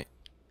good point.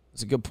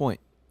 That's a good point.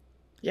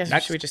 Yeah, so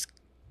Next. should we just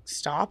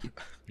stop?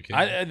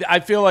 I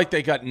feel like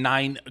they got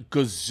 9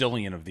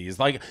 gazillion of these.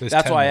 Like There's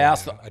that's 10 why I more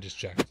asked. now. I just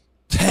checked.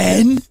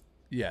 10.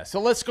 Yeah,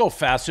 so let's go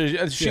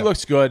faster. She Yeah.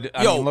 looks good.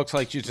 I Yo, mean, looks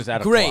like she's just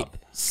at a Great. club.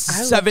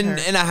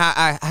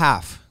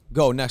 7.5.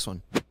 Go next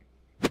one.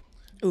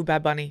 Ooh,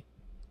 Bad Bunny.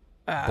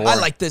 I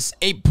like this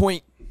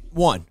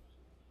 8.1.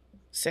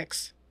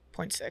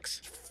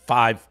 6.6.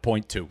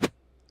 5.2.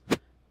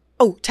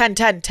 Oh, 10.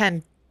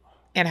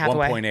 Anne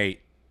Hathaway. 1.8.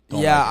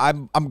 Yeah,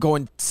 I'm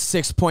going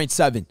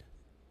 6.7.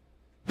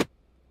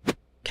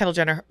 Kendall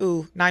Jenner.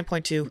 Ooh,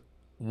 9.2.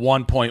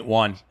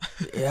 1.1.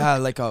 Yeah,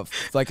 like a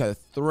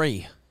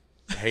 3.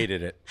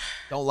 Hated it.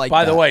 Don't like.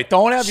 By that. the way,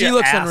 don't have She your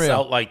looks ass unreal.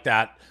 out like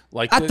that.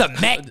 Like At the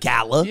Met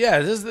Gala.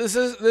 Yeah, this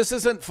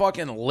isn't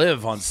fucking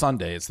Live on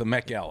Sunday. It's the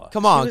Met Gala.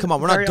 Come on, was come on.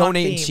 We're very not on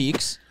donating theme.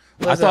 cheeks.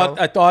 Lizzo.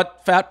 I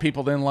thought fat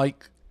people didn't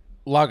like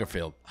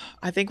Lagerfeld.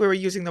 I think we were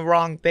using the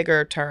wrong,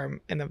 bigger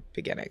term in the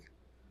beginning.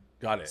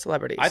 Got it.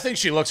 Celebrities. I think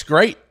she looks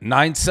great.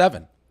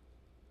 9.7.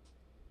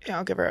 Yeah,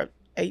 I'll give her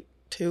a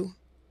 8.2.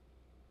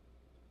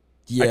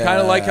 Yeah. I kind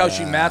of like how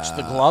she matched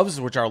the gloves,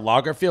 which are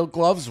Lagerfeld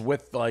gloves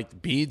with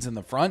like beads in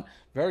the front.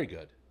 Very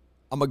good.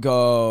 I'm gonna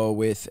go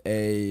with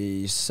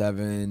a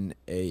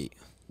 7.8.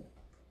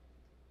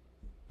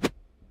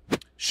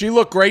 She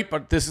looked great,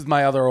 but this is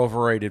my other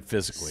overrated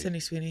physically. Sydney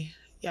Sweeney.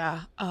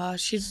 Yeah.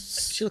 She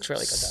looks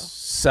really good though.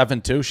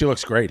 7.2. She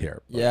looks great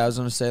here. Yeah, I was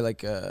gonna say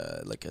like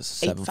a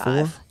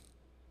 7.4.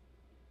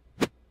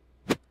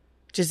 8.5.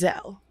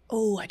 Giselle.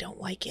 Oh, I don't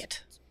like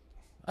it.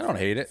 I don't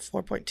hate it.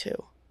 4.2.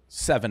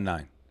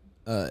 7.9.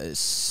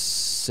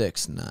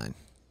 6.9.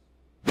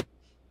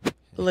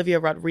 Olivia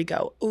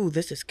Rodrigo. Ooh,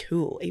 this is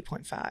cool.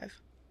 8.5.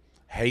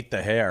 Hate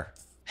the hair.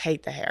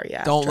 Hate the hair,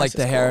 yeah. Don't Dress like is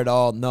the hair cool. at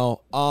all.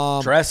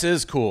 No. Dress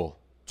is cool.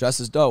 Dress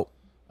is dope.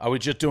 Are we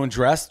just doing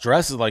dress?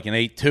 Dress is like an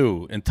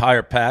 8.2.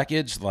 Entire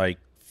package, like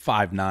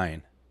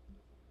 5.9.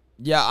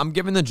 Yeah, I'm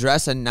giving the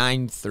dress a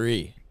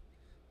 9.3.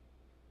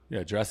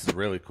 Yeah, dress is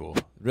really cool.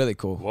 Really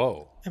cool.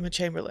 Whoa. Emma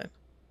Chamberlain.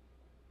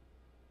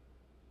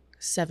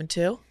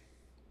 7.2.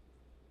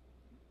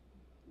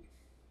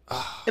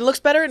 It looks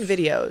better in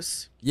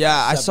videos. Yeah,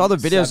 I saw the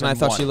videos and I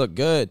thought 7.1. she looked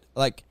good.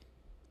 Like,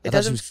 I It thought she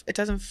doesn't. was- It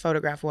doesn't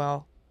photograph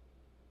well.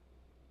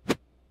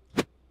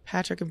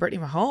 Patrick and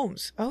Brittany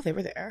Mahomes. Oh, they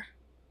were there.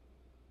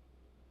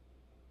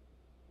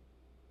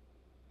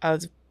 Oh,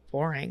 it's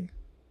boring.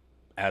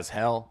 As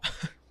hell.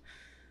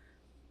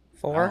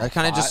 4. I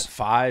kind of just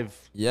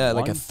 5. yeah,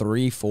 like a 1?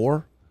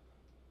 3.4.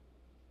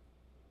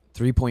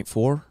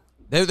 3.4.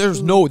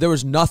 There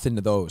was nothing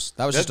to those.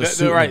 That was just a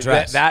suit and a right.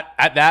 dress.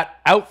 That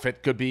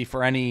outfit could be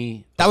for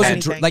any. That was a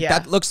Anything, like yeah.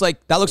 that looks like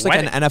an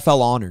Wedding.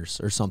 NFL honors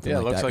or something Yeah,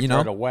 it like looks that. like You they're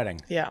know? at a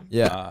wedding. Yeah.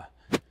 Yeah.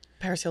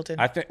 Paris Hilton.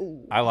 I think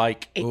I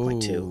like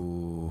 8.2.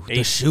 Ooh, the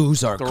 8.3.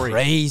 shoes are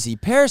crazy.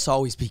 Paris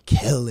always be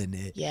killing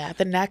it. Yeah,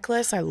 the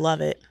necklace. I love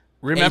it.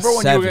 Remember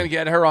when you 8.7. were gonna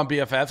get her on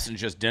BFFs and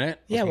just didn't?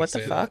 Yeah. gonna What the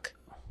say fuck?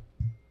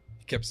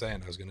 He kept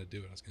saying I was gonna do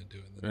it. I was gonna do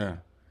it. And then Yeah.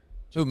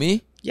 Who,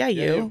 me? Yeah,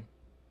 you. you.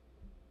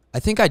 I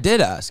think I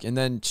did ask, and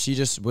then she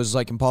just was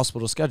like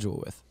impossible to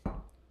schedule with.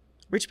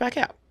 Reach back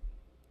out.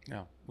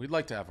 Yeah. We'd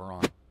like to have her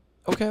on.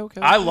 Okay.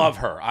 I love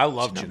her. I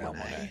love Janelle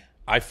Monáe. Monáe.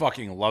 I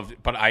fucking loved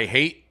it, but I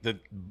hate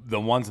the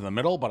ones in the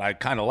middle. But I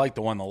kind of like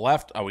the one on the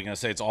left. Are we gonna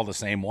say it's all the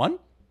same one?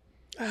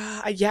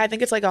 Yeah, I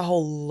think it's like a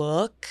whole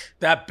look.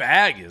 That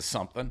bag is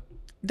something.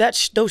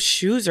 Those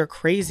shoes are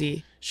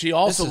crazy. She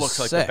also This is looks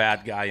like the sick.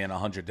 bad guy in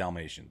 100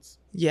 Dalmatians.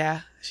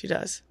 Yeah, she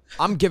does.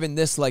 I'm giving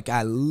this like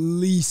at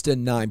least a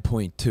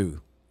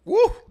 9.2.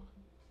 Woo!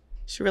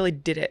 She really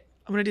did it.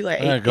 I'm gonna do like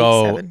I'm gonna 8,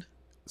 go 7.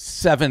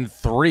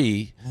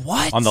 7.3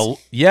 What? on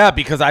the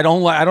because I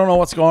don't know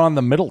what's going on in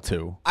the middle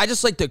two. I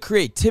just like the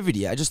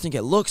creativity. I just think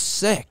it looks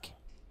sick.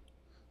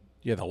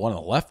 Yeah, the one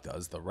on the left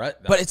does. The red,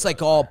 But it's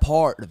like all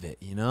part of it,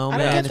 you know, I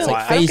don't man. get It's the,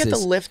 like I don't get the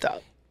phases. lift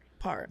up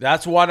part.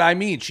 That's what I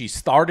mean. She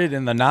started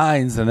in the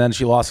 9s and then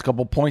she lost a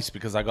couple points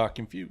because I got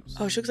confused.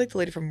 Oh, she looks like the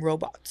lady from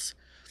Robots.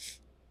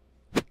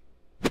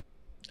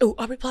 Oh,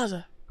 Aubrey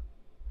Plaza.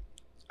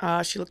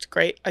 She looked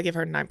great. I give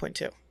her a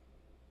 9.2.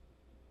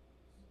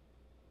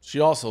 She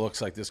also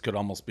looks like this could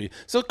almost be.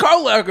 So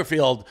Karl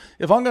Lagerfeld,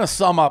 if I'm going to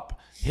sum up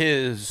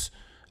his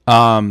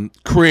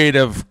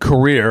creative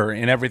career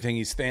and everything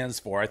he stands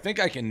for, I think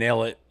I can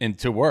nail it in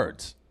 2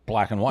 words: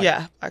 black and white.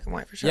 Yeah, black and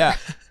white for sure. Yeah,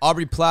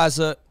 Aubrey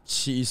Plaza,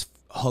 she's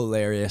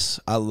hilarious.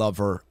 I love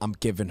her. I'm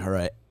giving her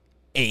a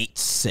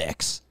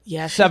 8.6.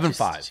 Yeah, she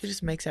 7.5. She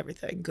just makes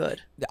everything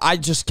good. I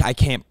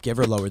can't give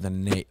her lower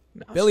than an 8.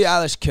 No. Billie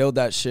Eilish killed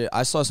that shit.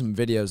 I saw some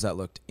videos that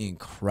looked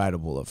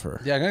incredible of her.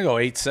 Yeah, I'm going to go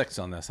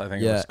 8.6 on this. I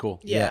think it was cool.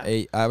 Yeah,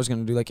 8. I was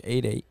gonna do like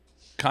 8.8.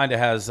 Kind of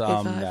has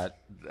 8.5.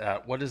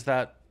 that what is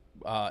that?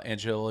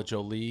 Angela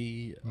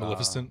Jolie?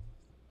 Maleficent.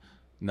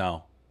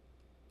 No.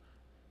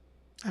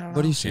 I don't know.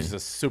 What do you see? She's a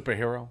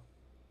superhero.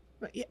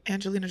 But yeah,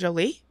 Angelina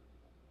Jolie?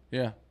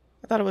 Yeah.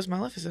 I thought it was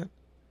Maleficent.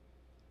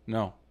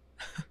 No.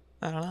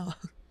 I don't know.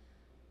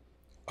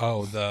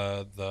 Oh,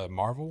 the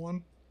Marvel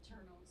one?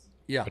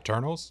 Yeah.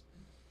 Eternals?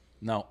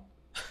 No.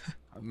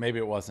 Maybe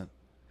it wasn't.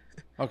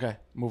 Okay,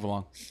 move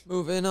along.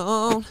 Moving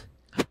on.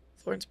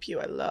 Florence Pugh,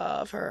 I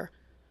love her.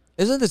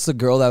 Isn't this the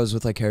girl that was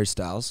with like Harry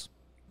Styles?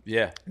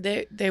 Yeah.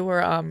 They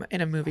were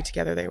in a movie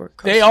together. They were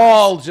They co-stars.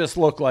 all just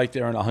look like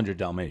they're in 100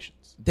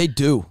 Dalmatians. They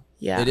do.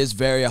 Yeah. It is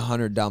very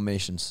 100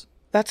 Dalmatians.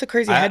 That's a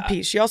crazy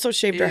headpiece. She also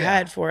shaved her yeah.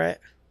 head for it.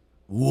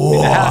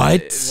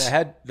 What?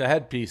 The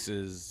headpiece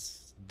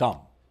is dumb.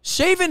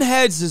 Shaving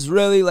heads is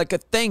really like a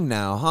thing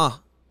now, huh?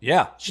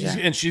 Yeah.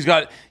 And she's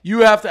got, you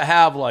have to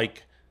have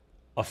like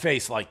a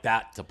face like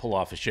that to pull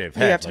off a shaved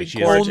head. You have to be She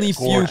has a Only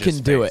few gorgeous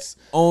can do it. face.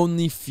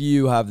 Only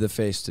few have the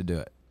face to do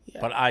it.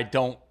 But I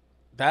don't,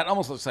 that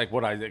almost looks like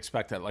what I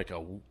expect at like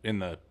in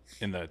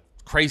the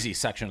crazy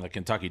section of the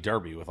Kentucky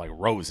Derby with like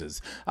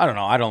roses. I don't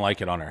know. I don't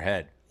like it on her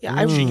head. Yeah,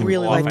 I really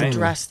like the fame.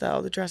 dress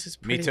though. The dress is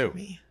Me pretty too. for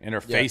me. And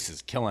her face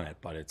is killing it,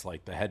 but it's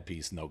like the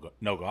headpiece, no go.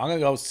 I'm going to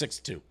go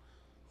 6'2".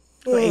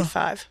 Or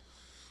 8.5.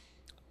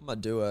 I'm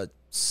gonna do a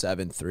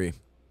 7.3.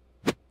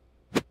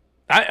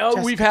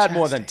 We've had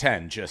more than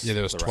 10. Just Yeah,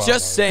 there was the 12. rest.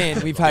 Just saying,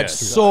 we've had Yeah.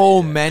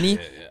 so many.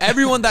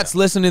 Everyone that's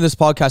listening to this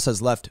podcast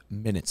has left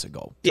minutes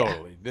ago. Yeah.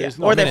 Totally. Yeah. There's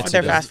no Or they're minutes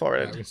fast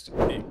forwarded.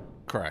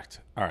 Correct.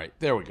 All right,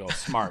 there we go.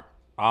 Smart.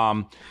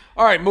 All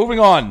right, moving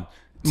on.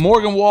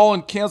 Morgan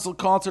Wallen canceled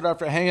concert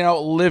after hanging out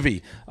with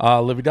Olivia.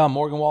 Olivia Dunn.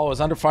 Morgan Wallen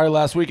was under fire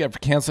last week after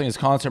canceling his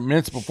concert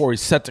minutes before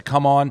he's set to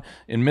come on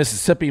in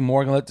Mississippi.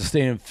 Morgan let the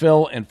stadium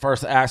fill and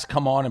first acts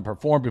come on and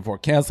perform before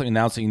canceling,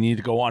 announcing he needed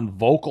to go on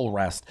vocal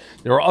rest.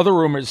 There were other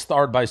rumors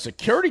started by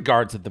security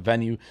guards at the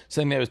venue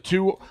saying they was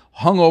too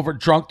hungover,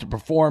 drunk to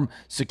perform.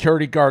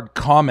 Security guard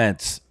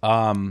comments.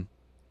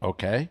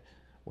 Okay.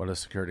 What are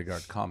security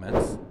guard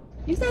comments?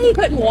 You said he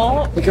couldn't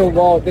walk? He couldn't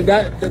walk.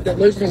 The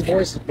losing his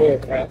voice is bull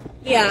crap.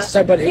 Yeah.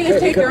 So, but He just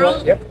take your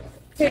walk. own? Yep.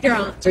 Take your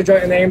own. So he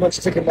joined in the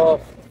ambulance, took him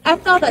off. I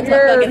thought that's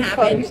what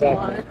fucking happened.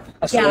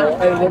 So,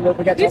 Yeah.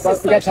 we got to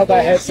talk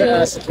about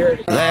head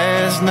security.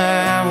 Last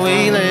night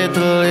we let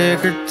the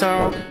liquor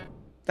talk.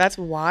 That's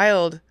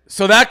wild.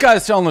 So that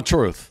guy's telling the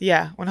truth.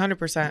 Yeah,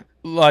 100%.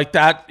 Like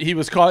that, he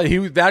was caught.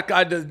 That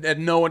guy had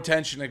no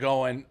intention of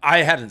going.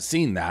 I hadn't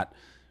seen that,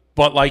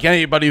 but like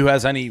anybody who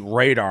has any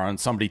radar on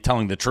somebody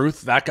telling the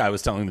truth, that guy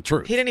was telling the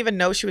truth. He didn't even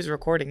know she was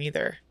recording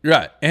either.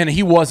 Yeah, and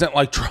he wasn't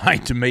like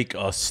trying to make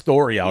a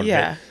story out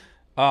Yeah.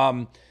 of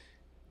it.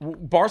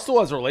 Barstool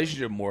has a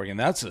relationship with Morgan.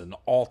 That's an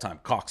all-time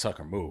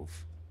cocksucker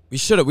move. We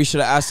should have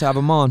asked to have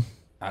him on.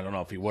 I don't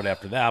know if he would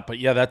after that, but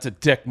yeah, that's a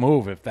dick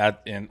move. If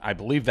that, and I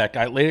believe that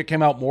guy later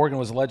came out. Morgan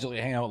was allegedly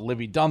hanging out with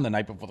Olivia Dunn the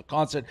night before the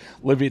concert.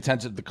 Olivia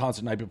attended the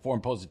concert the night before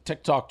and posted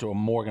TikTok to a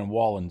Morgan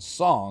Wallen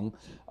song.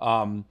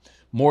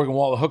 Morgan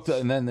Wallen hooked up,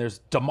 and then there's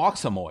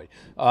Demoxamoy.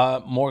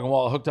 Morgan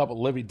Wallen hooked up with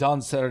Olivia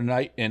Dunn Saturday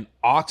night in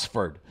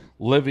Oxford.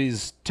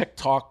 Livy's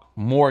TikTok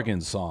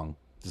Morgan song.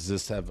 Does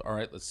this have? All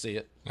right, let's see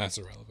it. That's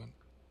irrelevant.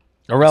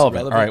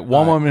 Irrelevant. All right.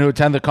 One woman who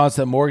attended the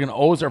concert, Morgan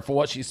owes her for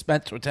what she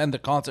spent to attend the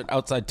concert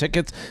outside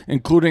tickets,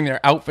 including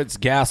their outfits,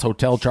 gas,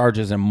 hotel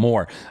charges, and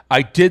more.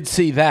 I did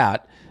see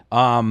that.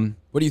 What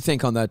do you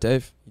think on that,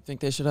 Dave? You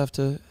think they should have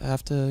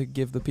to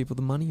give the people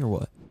the money or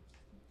what?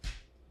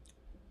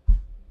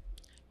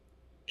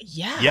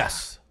 Yeah.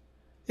 Yes.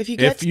 If you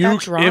get that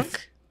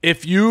drunk.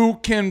 If you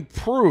can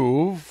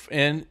prove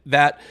and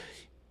that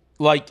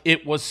like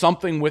it was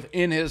something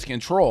within his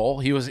control,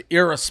 he was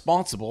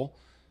irresponsible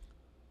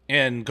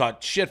and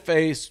got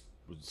shit-faced,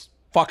 was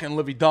fucking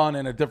Livy Dunn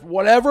in a different,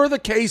 whatever the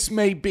case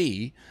may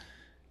be,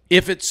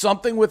 if it's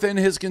something within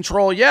his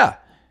control, yeah,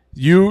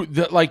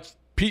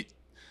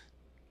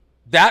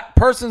 that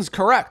person's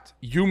correct.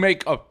 You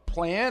make a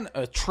plan,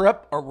 a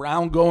trip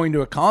around going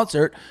to a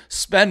concert,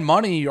 spend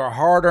money, your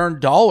hard-earned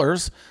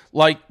dollars.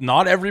 Like,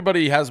 not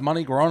everybody has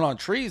money growing on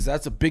trees.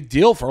 That's a big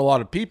deal for a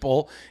lot of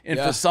people. And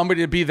for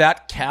somebody to be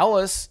that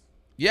callous,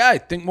 yeah, I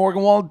think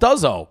Morgan Wallen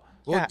does owe.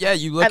 Well, yeah,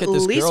 you look at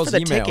this least girl's for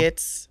the email.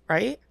 tickets,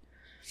 right?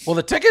 Well,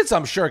 the tickets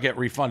I'm sure get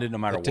refunded no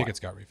matter The what. tickets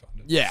got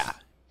refunded. Yeah.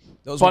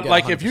 Those will But get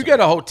like if you 100%. get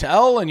a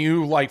hotel and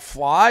you like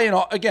fly and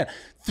all, again,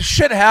 the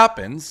shit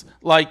happens.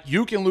 Like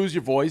you can lose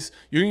your voice,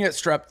 you can get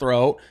strep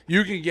throat,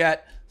 you can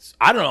get,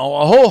 I don't know,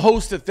 a whole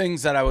host of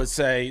things that I would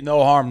say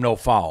no harm, no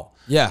foul.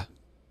 Yeah.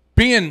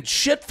 Being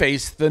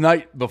shit-faced the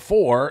night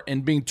before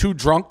and being too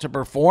drunk to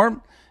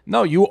perform,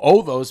 no, you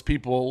owe those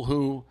people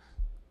who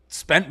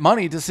spent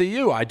money to see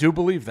you. I do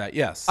believe that,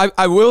 yes.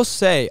 I will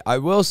say,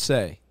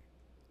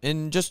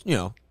 and just, you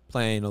know,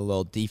 playing a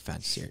little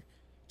defense here.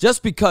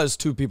 Just because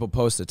two people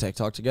post a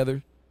TikTok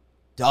together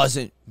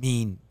doesn't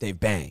mean they've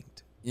banged.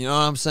 You know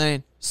what I'm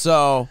saying?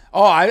 So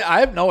I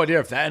have no idea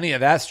if any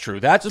of that's true.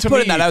 That's just to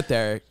putting me, that out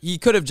there. He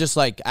could have just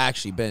like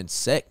actually been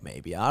sick,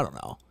 maybe. I don't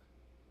know.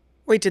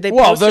 Wait, did they?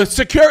 Well, post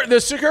the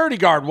security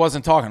guard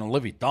wasn't talking to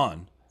Olivia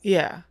Dunn.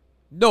 Yeah.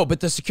 No, but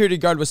the security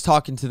guard was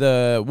talking to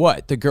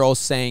the girl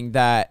saying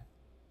that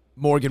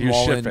Morgan He was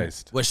Wallen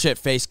shit-faced. was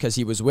shit-faced because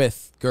he was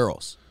with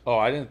girls. Oh,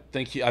 I didn't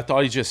think I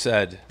thought he just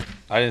said,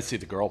 I didn't see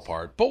the girl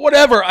part. But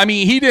whatever. I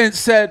mean, he didn't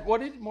said,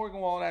 what did Morgan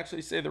Wallen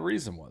actually say the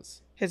reason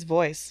was? His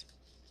voice.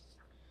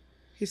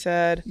 He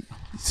said,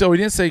 So he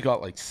didn't say he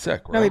got like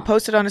sick, right? no, he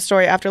posted on a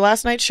story. After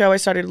last night's show, I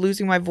started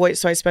losing my voice,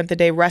 so I spent the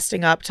day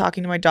resting up,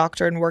 talking to my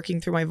doctor, and working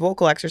through my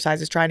vocal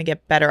exercises, trying to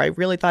get better. I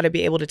really thought I'd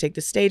be able to take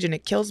the stage, and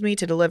it kills me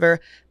to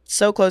deliver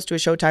so close to a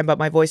showtime, but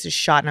my voice is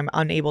shot, and I'm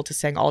unable to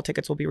sing. All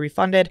tickets will be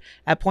refunded.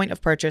 At point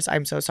of purchase,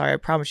 I'm so sorry. I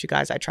promise you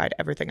guys I tried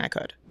everything I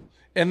could.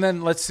 And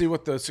then let's see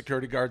what the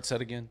security guard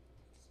said again.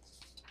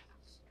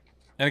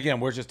 And again,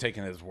 we're just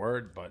taking his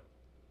word, but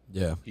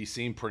Yeah. he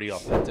seemed pretty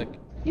authentic.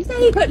 You said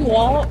he couldn't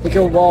walk. He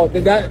couldn't walk.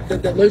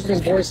 The losing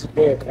his voice is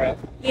bull crap.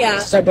 Yeah.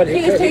 Somebody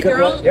He was too couldn't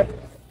walk. drunk.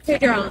 Yep. Too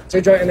drunk. So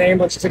he joined, and the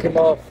ambulance took him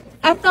off.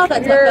 I thought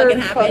that's what fucking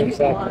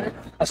happened.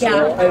 I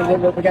swear.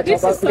 And we got to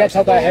talk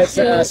about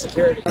head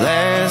security.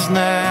 Last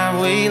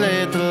night we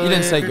let the He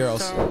didn't say liquor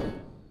girls. talk.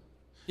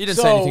 He didn't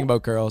say anything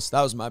about girls.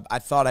 That was I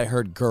thought I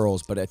heard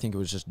girls, but I think it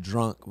was just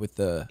drunk with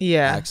the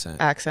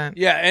accent.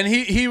 Yeah, and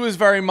he was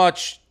very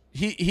much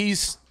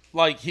he's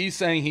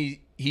saying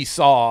he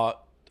saw,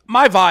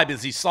 my vibe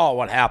is he saw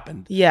what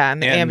happened. Yeah,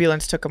 and the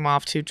ambulance took him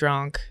off too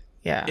drunk.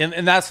 Yeah.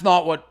 And that's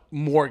not what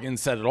Morgan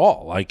said at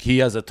all. Like, he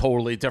has a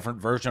totally different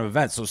version of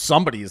events. So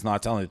somebody is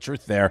not telling the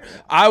truth there.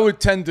 I would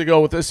tend to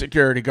go with the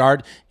security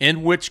guard,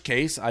 in which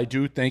case I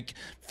do think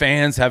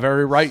fans have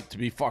every right to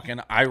be fucking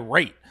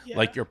irate. Yeah.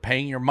 Like, you're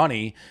paying your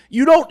money.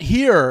 You don't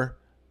hear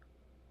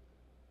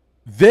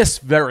this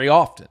very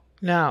often.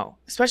 No.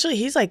 Especially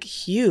he's like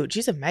huge.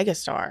 He's a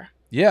megastar.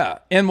 Yeah.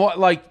 And what,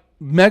 like,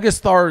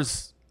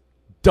 megastars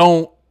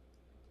don't.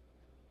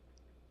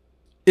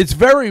 It's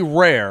very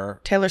rare.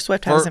 Taylor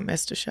Swift hasn't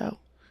missed a show.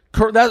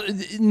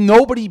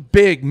 Nobody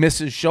big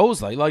misses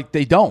shows like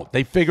they don't.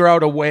 They figure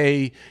out a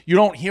way. You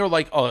don't hear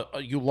like,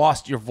 you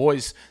lost your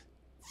voice.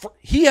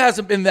 He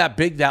hasn't been that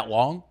big that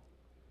long.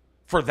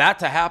 For that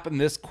to happen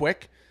this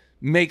quick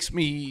makes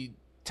me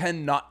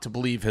tend not to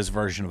believe his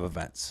version of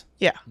events.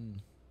 Yeah.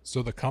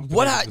 So the company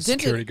that the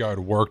security guard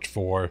worked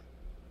for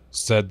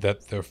said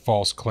that they're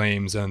false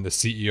claims, and the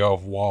CEO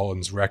of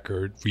Wallen's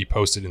record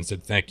reposted and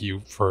said, "Thank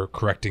you for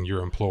correcting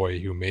your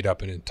employee who made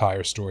up an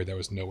entire story that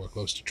was nowhere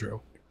close to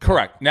true."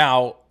 Correct.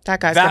 Now that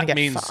guy's gonna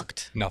get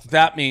fucked. Nothing.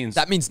 That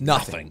means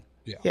nothing.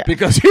 Yeah.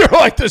 Because you're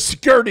like the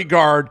security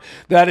guard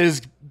that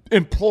is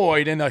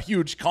employed in a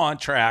huge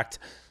contract.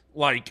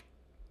 Like,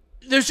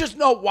 there's just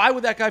no. Why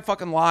would that guy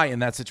fucking lie in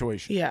that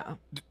situation? Yeah.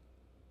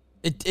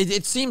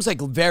 It seems like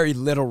very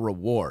little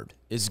reward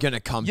is gonna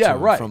come to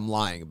him from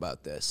lying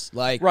about this.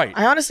 Like,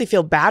 I honestly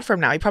feel bad for him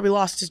now. He probably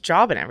lost his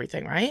job and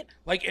everything, right?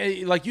 Like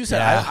you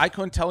said, I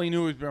couldn't tell he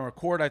knew he was being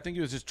recorded. I think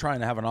he was just trying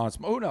to have an honest.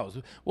 Who knows?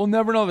 We'll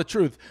never know the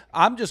truth.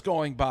 I'm just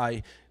going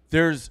by.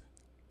 There's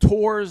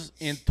tours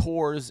and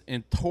tours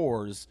and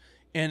tours,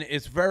 and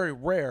it's very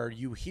rare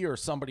you hear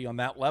somebody on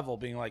that level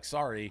being like,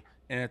 "Sorry,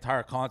 an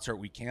entire concert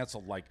we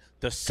canceled." Like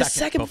the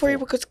second before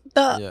because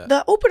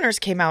the openers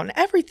came out and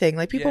everything.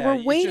 Like people were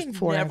waiting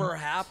for it. Never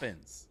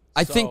happens.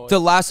 I think the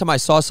last time I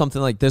saw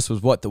something like this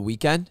was what, The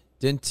Weeknd?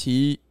 Didn't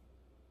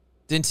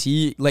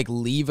he like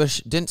leave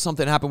didn't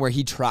something happen where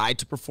he tried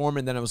to perform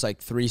and then it was like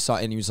 3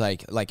 songs and he was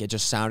like it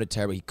just sounded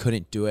terrible. He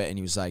couldn't do it and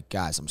he was like,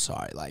 "Guys, I'm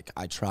sorry. Like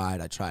I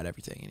tried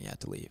everything," and he had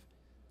to leave.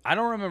 I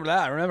don't remember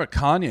that. I remember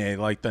Kanye,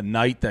 like the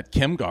night that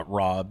Kim got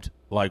robbed,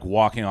 like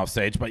walking off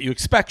stage. But you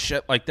expect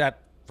shit like that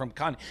from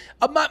Kanye.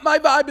 My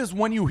vibe is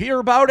when you hear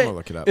about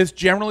it, it's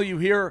generally you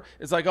hear,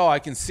 it's like, oh, I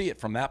can see it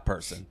from that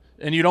person.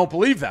 And you don't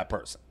believe that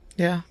person.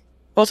 Yeah.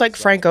 Well, it's like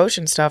Frank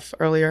Ocean stuff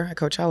earlier at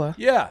Coachella.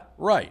 Yeah,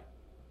 right.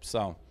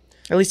 So.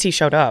 At least he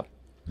showed up.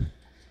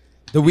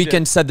 The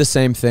Weeknd said the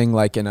same thing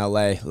like in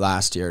LA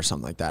last year or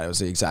something like that. It was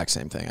the exact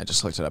same thing. I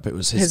just looked it up. It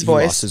was his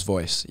voice. He lost his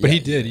voice. But he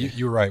did.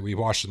 You were right. We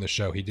watched in the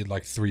show. He did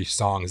like 3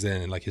 songs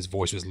in and like his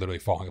voice was literally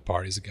falling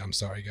apart. He's like, "I'm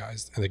sorry,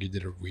 guys." I think he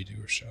did a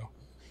redo of show.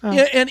 Oh.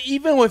 Yeah, and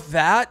even with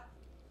that,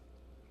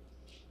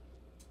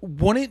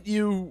 wouldn't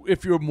you,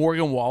 if you're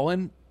Morgan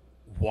Wallen,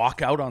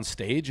 walk out on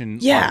stage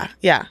and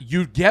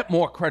you get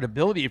more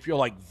credibility if you're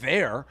like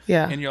there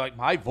and you're like,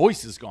 my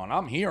voice is gone.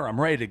 I'm here.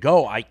 I'm ready to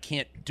go. I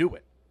can't do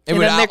it. It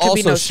would there could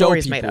be also no show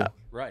stories people. made up.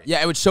 Right.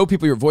 Yeah, it would show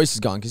people your voice is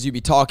gone because you'd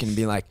be talking and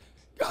being like,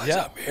 guys,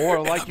 yeah. I'm here,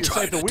 Or like you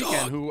said, The to Weeknd,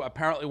 talk. who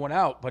apparently went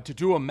out, but to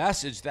do a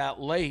message that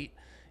late,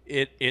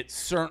 it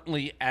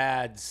certainly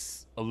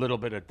adds a little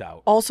bit of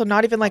doubt. Also,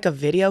 not even like a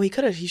video. He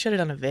should have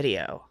done a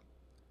video.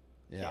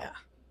 Yeah.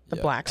 The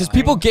black. Because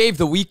people gave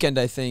The Weeknd,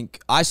 I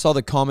think, I saw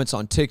the comments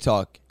on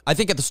TikTok. I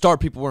think at the start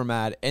people were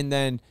mad, and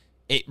then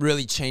it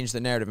really changed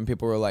the narrative, and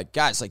people were like,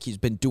 guys, like he's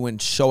been doing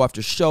show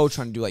after show,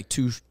 trying to do like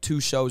two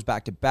shows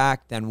back to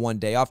back, then one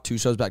day off, 2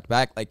 shows back to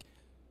back. Like,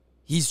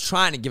 he's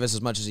trying to give us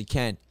as much as he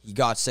can. He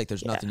got sick.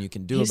 There's nothing you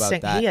can do about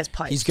that. He has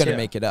pipes, he's gonna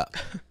make it up.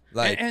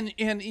 Like, and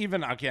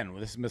even again,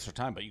 this is Mr.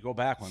 Time, but you go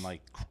back when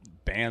like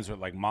bands with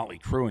like Motley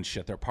Crue and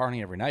shit, they're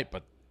partying every night,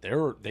 but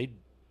they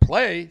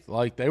play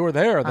like they were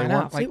there. They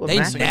weren't like they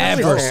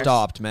never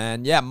stopped,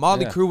 man. Yeah,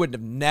 Motley Crue would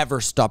have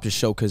never stopped a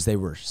show because they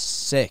were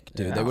sick,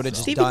 dude. Yeah. They would have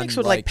just Stevie done Nicks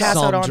would like pass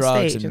some out on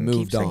drugs stage and and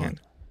moved keep on. singing.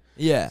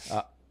 Yeah.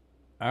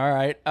 All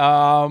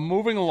right.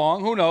 Moving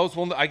along. Who knows?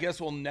 I guess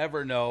we'll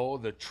never know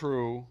the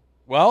true.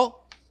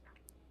 Well,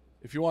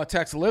 if you want to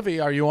text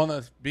Olivia, or you want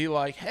to be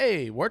like,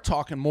 hey, we're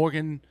talking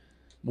Morgan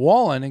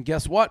Wallen, and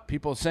guess what?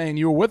 People are saying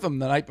you were with him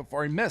the night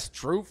before he missed.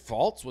 True?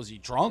 False? Was he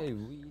drunk? Hey,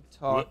 we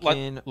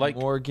talking like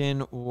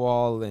Morgan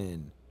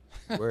Wallen.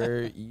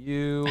 Were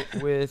you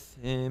with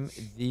him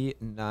the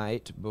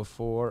night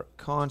before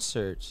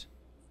concert? ...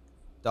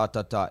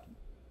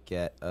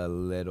 Get a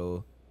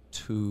little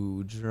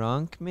too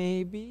drunk,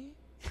 maybe?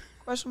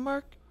 Question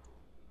mark.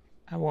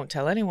 I won't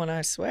tell anyone,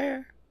 I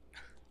swear.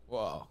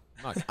 Whoa.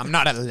 I'm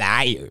not a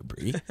liar,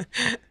 Bree.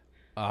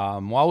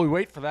 While we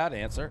wait for that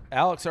answer,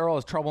 Alix Earle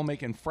has trouble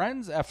making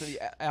friends after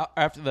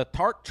the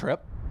Tarte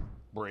trip.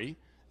 Bree.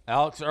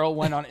 Alix Earle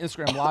went on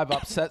Instagram Live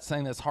upset,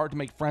 saying it's hard to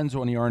make friends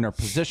when you're in her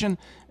position,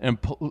 and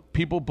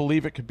people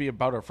believe it could be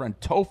about her friend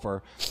Topher,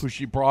 who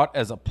she brought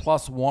as a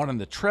 +1 on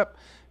the trip.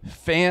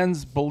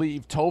 Fans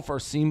believe Topher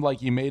seemed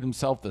like he made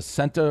himself the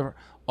center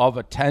of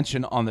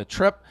attention on the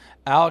trip.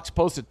 Alix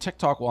posted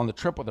TikTok while on the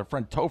trip with her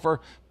friend Topher,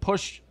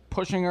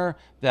 pushing her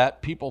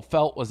that people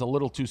felt was a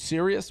little too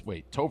serious.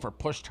 Wait, Topher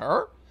pushed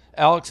her?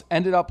 Alix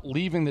ended up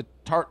leaving the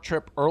Tarte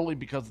trip early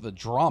because of the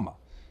drama.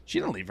 She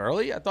didn't leave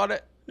early. I thought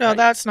it. No, right?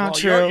 that's not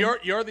true.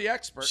 You're the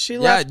expert. She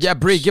left. Yeah,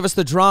 Bree, give us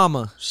the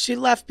drama. She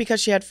left because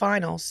she had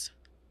finals.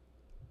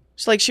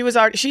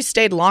 She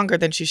stayed longer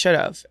than she should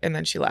have, and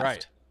then she left.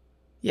 Right.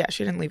 Yeah,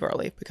 she didn't leave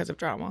early because of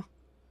drama.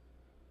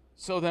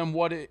 So then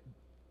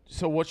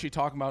what's she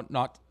talking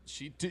about?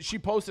 She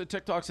posted a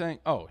TikTok saying,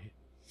 "Oh,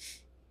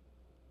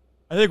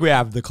 I think we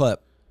have the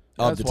clip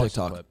yeah, of the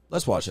TikTok.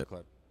 Let's watch it.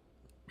 Clip.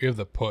 We have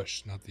the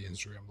push, not the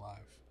Instagram Live.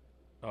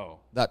 Oh,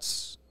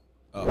 That's.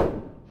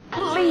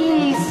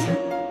 Please.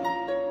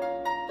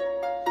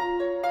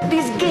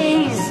 These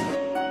gays.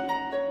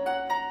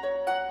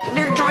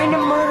 They're trying to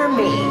murder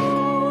me.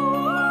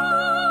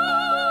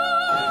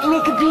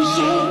 Make a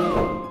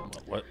piece.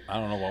 what? I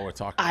don't know what we're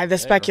talking about. The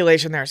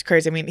speculation there is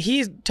crazy. I mean,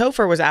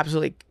 Topher was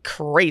absolutely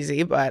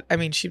crazy, but I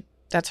mean,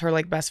 that's her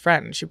like best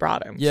friend. She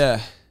brought him.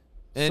 Yeah.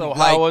 And so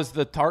how was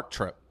the Tarte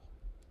trip?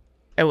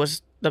 It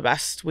was the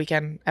best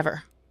weekend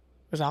ever.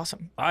 It was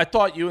awesome. I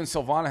thought you and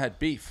Silvana had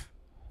beef.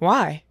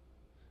 Why?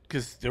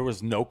 Because there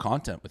was no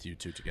content with you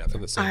two together.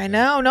 I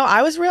know. No,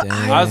 I was real.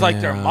 I was like,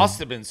 there must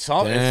have been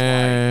something.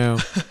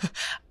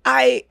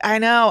 I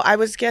know.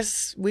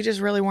 We just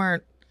really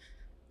weren't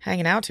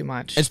hanging out too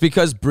much. It's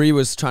because Bree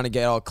was trying to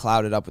get all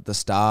clouded up with the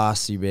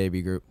Stassi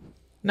baby group.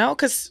 No,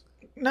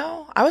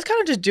 I was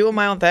kind of just doing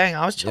my own thing.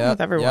 I was chilling with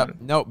everyone.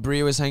 Yep. No,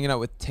 Bree was hanging out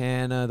with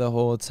Tana the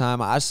whole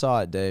time. I saw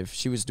it, Dave.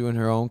 She was doing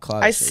her own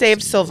cloud. I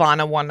saved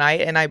Silvana one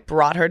night and I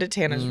brought her to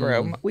Tana's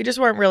room. We just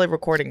weren't really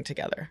recording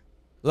together.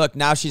 Look,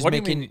 now she's What do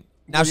you making mean-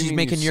 now what do you she's mean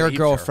making you your saved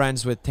girl her?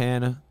 friends with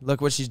Tana.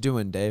 Look what she's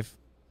doing, Dave.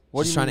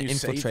 What She's do you trying mean to you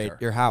saved infiltrate her?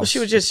 your house. Well, she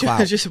was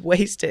just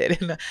wasted.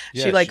 And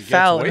Yeah, she like she gets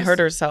fell and wasted. hurt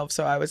herself.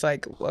 So I was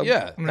like, well,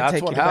 Yeah, I'm gonna that's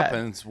take what you to bed.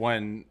 happens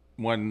when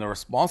the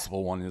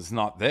responsible one is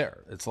not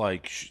there. It's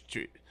like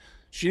she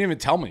didn't even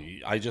tell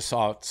me. I just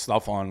saw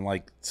stuff on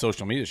like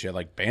social media. She had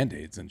like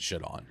Band-Aids and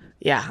shit on.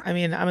 Yeah, I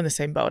mean, I'm in the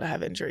same boat. I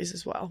have injuries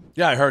as well.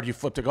 Yeah, I heard you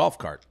flipped a golf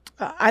cart.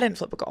 I didn't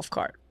flip a golf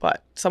cart,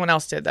 but someone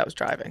else did that was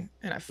driving,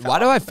 and I fell. Why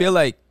do I feel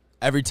like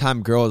every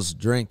time girls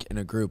drink in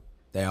a group,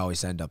 they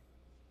always end up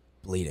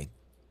bleeding?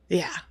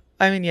 Yeah,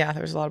 I mean, yeah,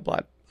 there was a lot of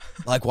blood.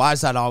 Like, why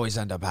does that always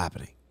end up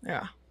happening?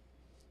 Yeah,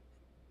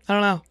 I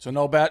don't know. So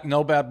no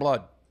bad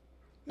blood.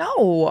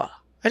 No,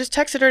 I just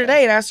texted her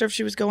today and asked her if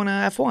she was going to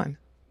F1.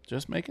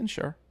 Just making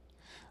sure.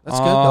 That's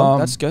good, though.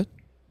 That's good.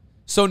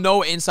 So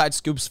no inside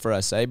scoops for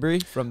us, eh,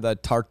 Bree, from the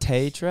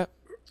Tarte trip?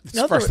 It's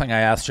the first thing I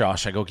asked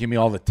Josh. I go, give me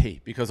all the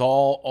tea. Because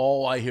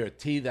all I hear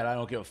tea that I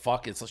don't give a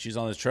fuck. It's like she's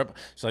on this trip.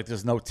 She's like,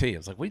 there's no tea. I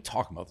was like, what are you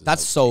talking about?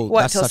 That's so.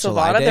 What, That's till such a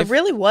lie, Silvana? There Dave.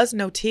 really was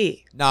no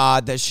tea.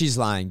 Nah, she's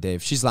lying,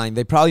 Dave. She's lying.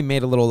 They probably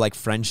made a little like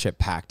friendship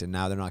pact, and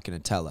now they're not going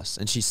to tell us.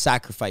 And she's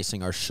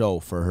sacrificing our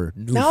show for her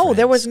new No, friends,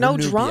 there was her no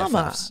new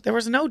drama. BFFs. There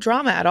was no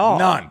drama at all.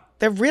 None.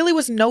 There really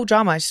was no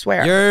drama, I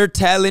swear. You're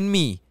telling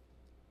me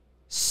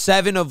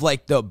 7 of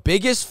like the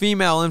biggest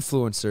female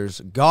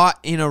influencers got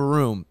in a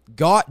room,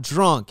 got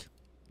drunk,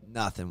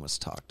 nothing was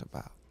talked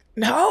about.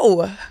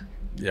 No.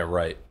 Yeah,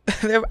 right.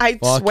 I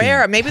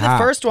swear, maybe the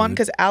first one, dude.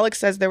 because Alex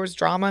says there was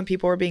drama and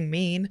people were being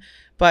mean.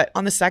 But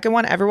on the second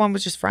one, everyone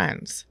was just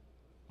friends.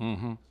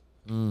 Jack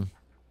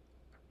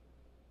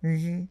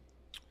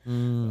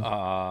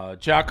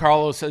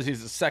Harlow says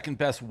he's the second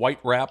best white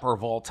rapper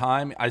of all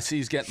time. I see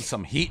he's getting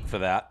some heat for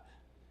that.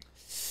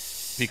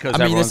 Because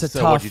everyone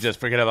said, "What, you just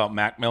forget about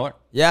Mac Miller?"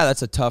 Yeah,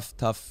 that's a tough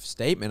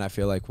statement. I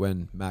feel like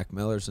when Mac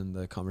Miller's in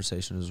the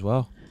conversation as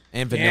well,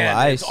 and Vanilla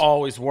Ice. It's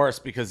always worse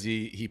because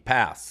he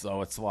passed,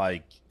 so it's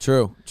like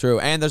True.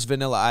 And there's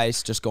Vanilla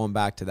Ice. Just going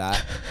back to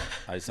that.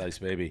 Ice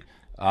baby.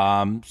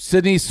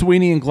 Sydney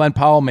Sweeney and Glen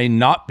Powell may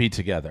not be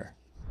together.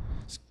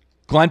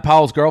 Glen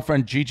Powell's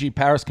girlfriend, Gigi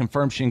Paris,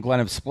 confirmed she and Glen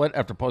have split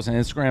after posting on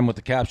Instagram with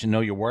the caption, "Know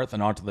your worth,"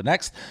 and on to the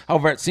next.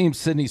 However, it seems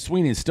Sydney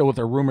Sweeney is still with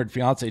her rumored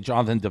fiancé,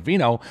 Jonathan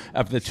Davino,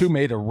 after the two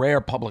made a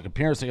rare public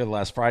appearance together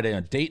last Friday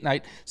on date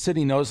night.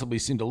 Sydney noticeably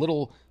seemed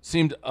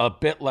a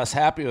bit less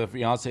happy with her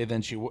fiancé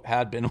than she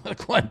had been with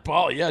Glen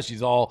Powell. Yeah,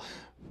 she's all,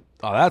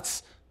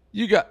 that's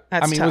tough.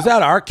 Was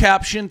that our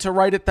caption to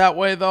write it that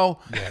way, though?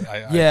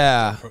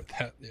 Yeah. I wrote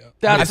that, yeah.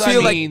 That's, I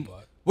feel like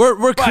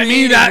we're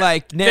creating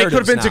like narratives they could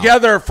have been now.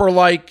 together for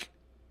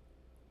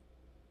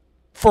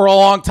a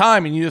long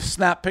time, and you just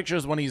snap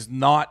pictures when he's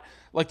not,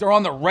 like they're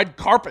on the red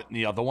carpet in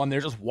the other one.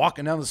 They're just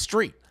walking down the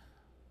street.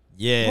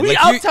 Yeah.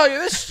 I'll tell you,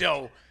 this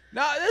show,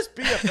 this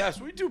BFFs,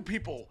 we do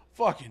people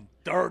fucking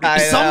dirty.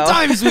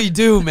 Sometimes we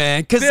do,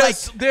 man. Because like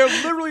they're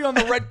literally on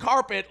the red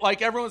carpet,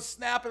 like everyone's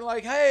snapping,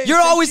 like, "Hey, you're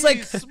always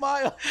like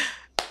smile."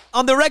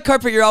 On the red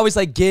carpet, you're always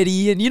like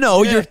giddy, and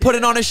you're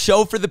putting on a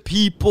show for the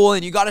people,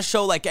 and you got to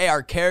show like, hey,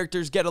 our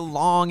characters get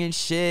along and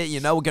shit.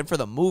 We're good for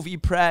the movie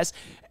press.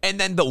 And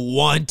then the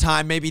one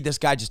time maybe this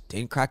guy just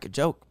didn't crack a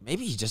joke.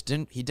 Maybe he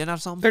didn't have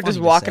something. They're funny just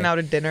to walking say. out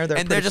of dinner.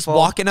 They're just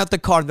walking out the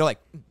car, and they're like,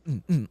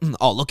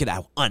 oh, look at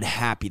how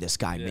unhappy this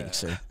guy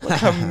makes her. Look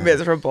how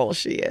miserable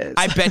she is.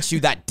 I bet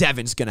you that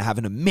Devin's gonna have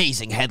an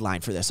amazing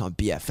headline for this on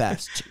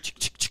BFFs.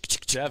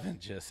 Devin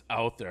just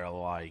out there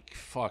like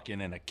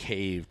fucking in a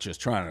cave, just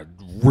trying to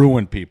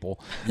ruin people.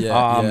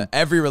 Yeah.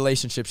 Every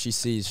relationship she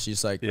sees,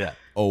 she's like,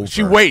 over.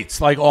 She waits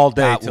like all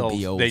day That till will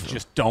be over. they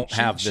just don't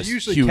have this She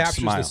usually huge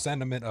captures smile. the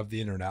sentiment of the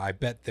internet. I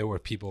bet there were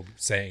people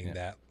saying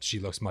that she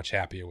looks much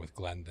happier with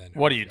Glenn than.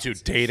 What are you two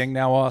dating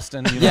now,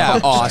 Austin?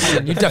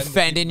 Austin, you're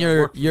defending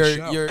your.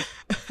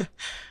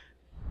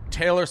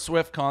 Taylor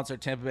Swift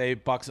concert, Tampa Bay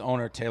Bucks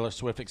owner Taylor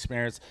Swift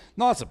experience.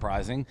 Not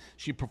surprising.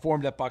 She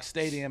performed at Bucks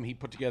Stadium. He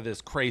put together this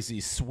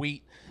crazy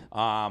suite,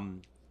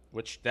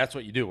 which that's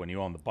what you do when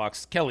you own the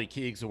Bucks. Kelly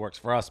Keegs, who works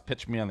for us,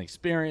 pitched me on the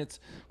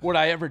experience. Would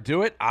I ever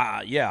do it?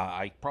 Yeah,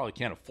 I probably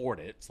can't afford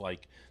it. It's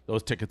like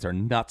those tickets are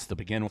nuts to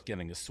begin with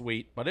getting a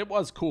suite, but it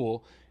was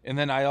cool. And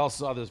then I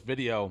also saw this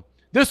video.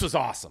 This was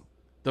awesome.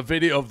 The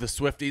video of the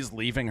Swifties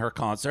leaving her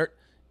concert.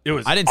 It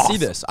was I didn't awesome.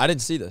 see this. I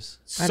didn't see this.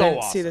 I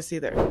didn't see this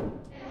either.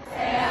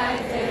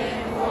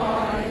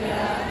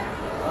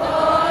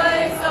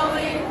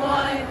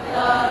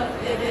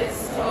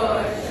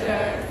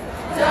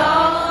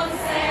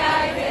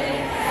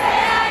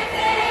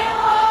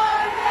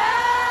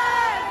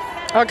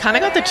 Oh, it kind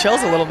of got the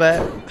chills a little bit.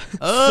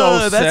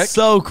 Oh, that's sick.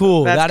 so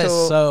cool. That's That is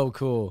cool. so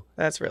cool.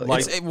 That's really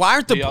Like, cool. Why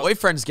aren't the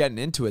boyfriends getting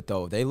into it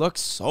though? They look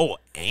so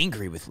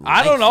angry with.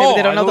 I don't know. Maybe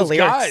they don't know the Those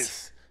lyrics.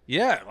 guys.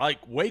 Yeah, like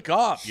wake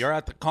up. You're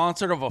at the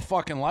concert of a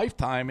fucking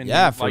lifetime, and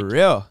Yeah, you're, for like,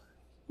 real.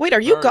 Wait,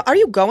 are you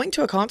going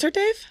to a concert,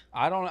 Dave?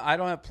 I don't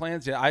have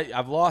plans yet.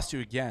 I've lost you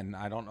again.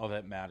 I don't know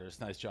that matters.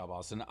 Nice job,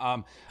 Austin.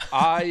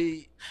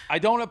 I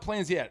don't have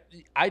plans yet.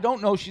 I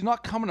don't know. She's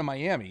not coming to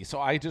Miami, so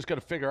I just got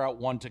to figure out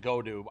one to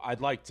go to.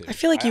 I'd like to. I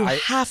feel like you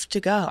have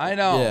to go. I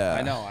know. Yeah.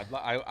 I know.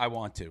 I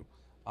want to.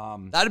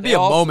 That'd be a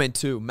moment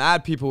too.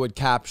 Mad people would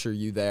capture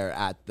you there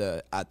at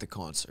the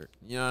concert.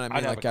 You know what I mean?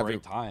 I'd have like a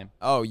great time.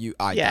 Oh,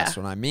 that's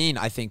what I mean.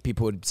 I think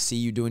people would see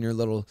you doing your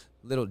little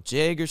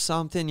jig or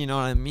something. You know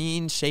what I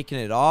mean? Shaking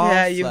it off.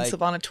 Yeah, you like, and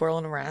Savannah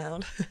twirling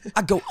around.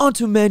 I go on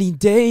too many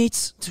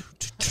dates.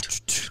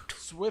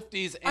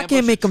 Swifties. I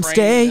can't make them train.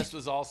 stay. This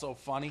was also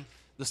funny.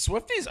 The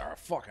Swifties are a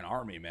fucking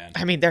army, man.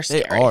 I mean, they're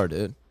scary. They are,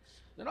 dude.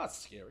 They're not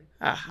scary.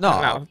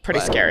 No, pretty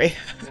scary.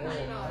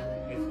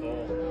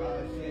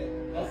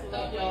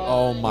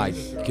 Oh my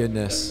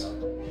goodness.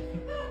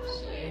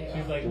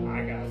 She's like,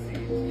 I gotta see.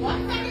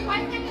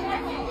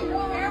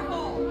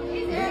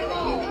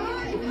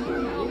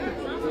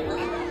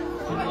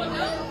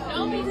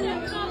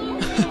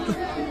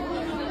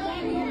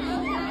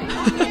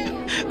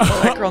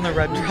 That girl in the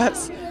red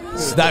dress.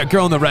 So that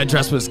girl in the red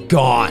dress was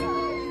gone.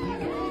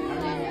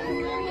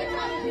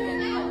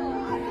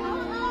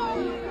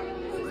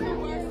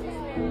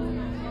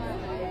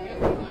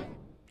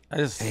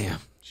 Damn.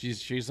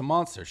 She's a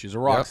monster. She's a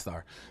rock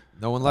star.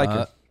 No one like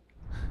her.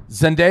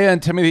 Zendaya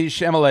and Timothee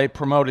Chalamet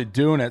promoted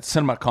Dune at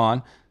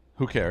CinemaCon.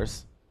 Who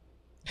cares?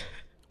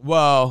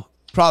 Well,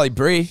 probably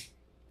Brie.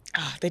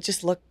 Oh,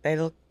 they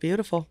look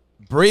beautiful.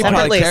 Bree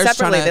probably cares.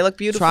 Separately, they look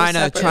beautiful. Trying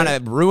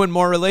to ruin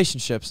more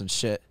relationships and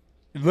shit.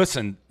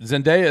 Listen,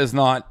 Zendaya is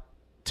not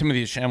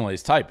Timothée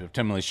Chalamet's type. If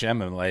Timothée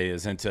Chalamet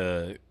is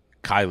into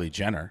Kylie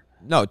Jenner.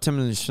 No,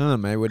 Timothée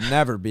Chalamet would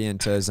never be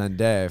into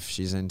Zendaya if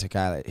he's into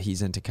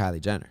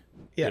Kylie Jenner.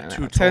 Yeah,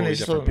 two totally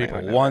different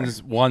people.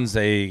 One's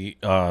a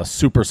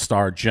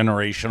superstar,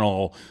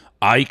 generational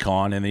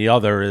icon, and the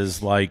other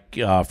is like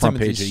front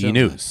page of E!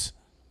 News.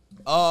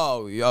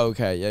 Oh,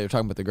 okay. Yeah, you're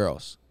talking about the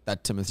girls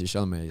that Timothée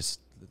Chalamet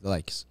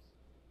likes.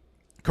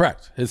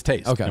 Correct. His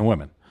taste in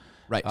women.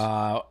 Right.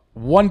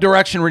 One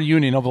Direction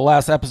reunion. Over the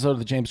last episode of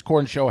the James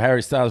Corden Show,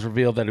 Harry Styles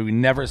revealed that he would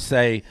never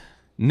say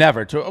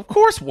never to. Of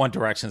course, One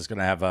Direction is going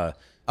to have a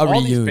all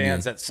reunion. These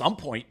bands at some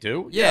point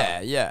do.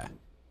 Yeah.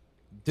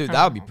 Dude,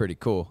 that would be pretty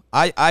cool.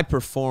 I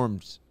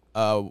performed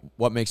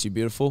What Makes You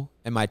Beautiful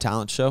in my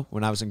talent show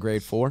when I was in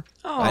grade 4.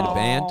 I had a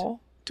band.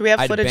 Do we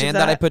have footage I had a band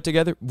of that? I put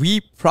together. We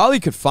probably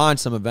could find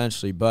some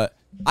eventually, but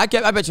I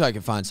bet you I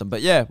could find some.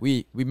 But yeah,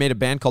 we made a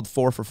band called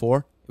 4 for 4.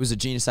 It was a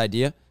genius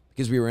idea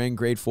because we were in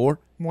grade 4.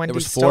 There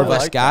was 4 of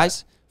us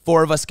guys.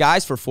 4 of us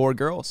guys for 4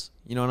 girls.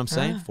 You know what I'm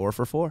saying? 4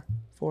 for 4.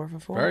 4 for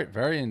 4. Very,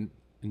 very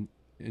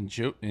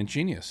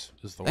ingenious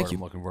is the word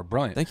I'm looking for.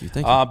 Brilliant. Thank you.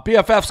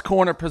 BFFs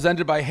Corner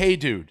presented by Hey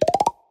Dude.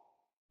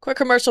 Quick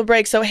commercial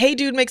break. So Hey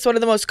Dude makes one of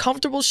the most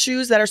comfortable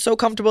shoes that are so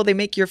comfortable they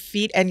make your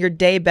feet and your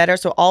day better.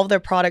 So all of their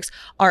products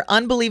are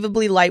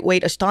unbelievably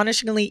lightweight,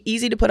 astonishingly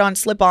easy to put on,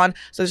 slip on.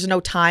 So there's no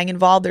tying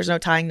involved. There's no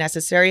tying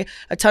necessary.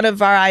 A ton of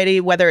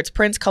variety, whether it's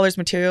prints, colors,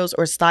 materials,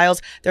 or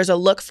styles. There's a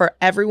look for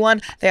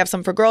everyone. They have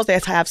some for girls. They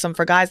have some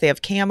for guys. They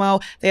have camo.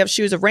 They have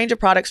shoes, a range of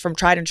products from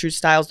tried and true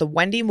styles. The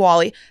Wendy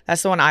Wally,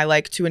 that's the one I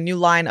like, to a new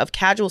line of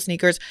casual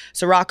sneakers,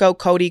 Sirocco,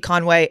 Cody,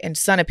 Conway, and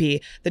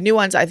Sunapee. The new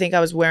ones I think I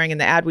was wearing in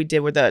the ad we did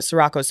were the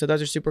Sirocco. So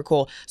those are super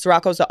cool.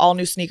 Sirocco's the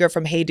all-new sneaker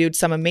from Hey Dude.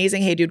 Some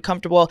amazing Hey Dude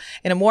comfortable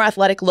in a more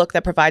athletic look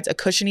that provides a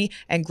cushiony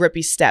and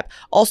grippy step.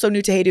 Also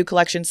new to Hey Dude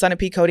collection,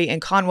 Sunapee, Cody,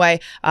 and Conway.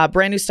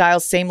 Brand new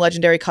styles, same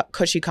legendary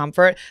cushy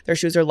comfort. Their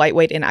shoes are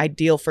lightweight and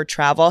ideal for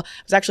travel.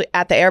 I was actually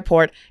at the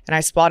airport and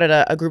I spotted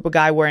a group of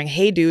guys wearing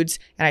Hey Dudes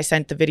and I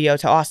sent the video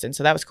to Austin.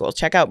 So that was cool.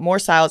 Check out more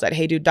styles at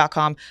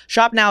heydude.com.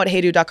 Shop now at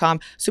heydude.com.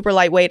 Super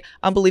lightweight,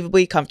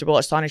 unbelievably comfortable,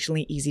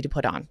 astonishingly easy to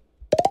put on.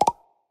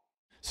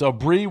 So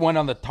Bree went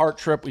on the Tarte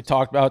trip we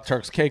talked about.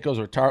 Turks Caicos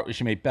or Tarte, where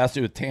she made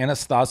bestie with Tana,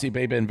 Stassi,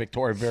 Baby, and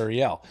Victoria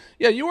Veriel.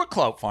 Yeah, you were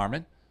clout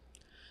farming.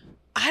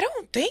 I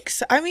don't think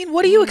so. I mean,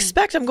 what do you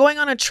expect? I'm going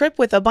on a trip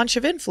with a bunch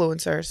of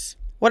influencers.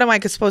 What am I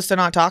supposed to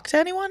not talk to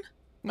anyone?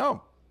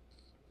 No.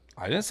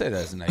 I didn't say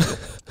that as a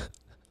negative.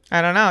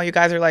 I don't know. You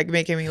guys are like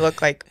making me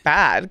look like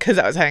bad because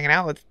I was hanging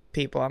out with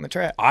people on the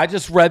trip. I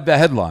just read the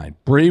headline.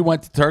 Bree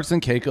went to Turks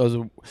and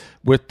Caicos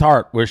with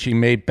Tarte, where she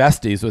made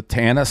besties with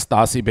Tana,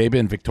 Stassi, Baby,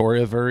 and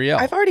Victoria Veriel.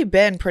 I've already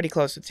been pretty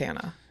close with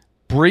Tana.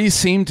 Bree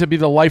seemed to be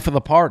the life of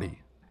the party.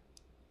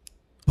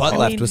 But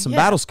left with some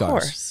battle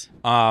scars.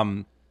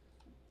 Josh,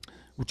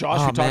 you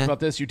talked about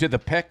this. You did the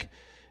pick,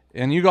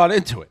 and you got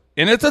into it.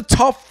 And it's a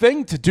tough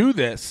thing to do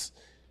this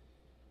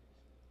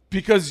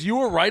because you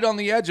were right on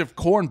the edge of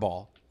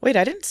cornball. Wait,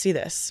 I didn't see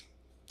this.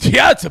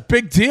 Yeah, it's a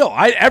big deal.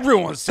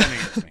 Everyone was sending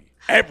it to me.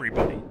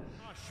 Everybody.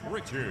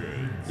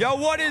 Yo,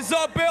 what is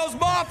up, Bills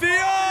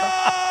Mafia?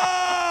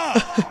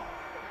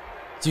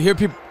 Do you hear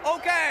people?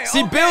 Okay.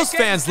 See, Bills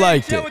fans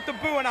liked it. With the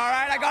booing, all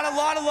right? I got a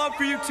lot of love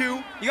for you,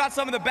 too. You got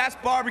some of the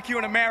best barbecue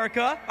in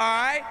America, all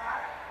right?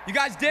 You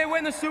guys did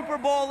win the Super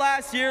Bowl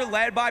last year,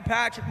 led by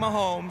Patrick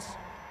Mahomes.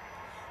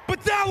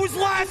 But that was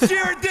last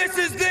year, and this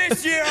is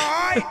this year, all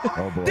right?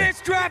 Oh, boy. This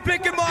draft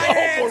pick in my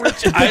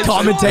hands. The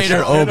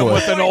commentator, oh, boy.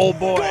 With an old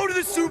boy. Go to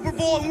the Super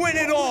Bowl and win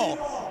it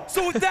all.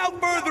 So without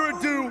further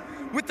ado,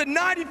 with the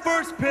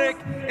 91st pick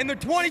in the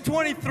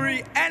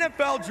 2023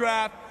 NFL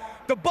Draft,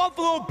 the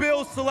Buffalo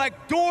Bills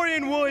select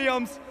Dorian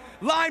Williams,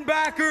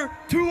 linebacker,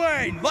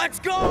 Tulane. Let's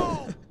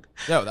go!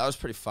 Yo, that was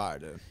pretty fire,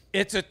 dude.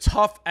 It's a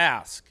tough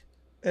ask.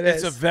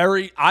 It's a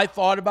very, I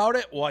thought about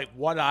it, like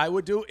what I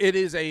would do.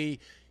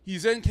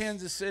 He's in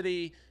Kansas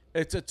City.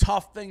 It's a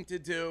tough thing to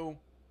do.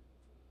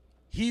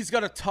 He's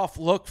got a tough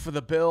look for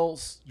the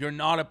Bills. You're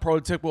not a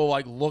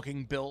prototypical,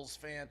 looking Bills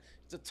fan.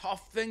 It's a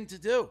tough thing to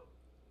do.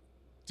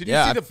 Did you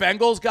see the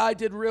Bengals guy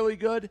did really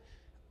good?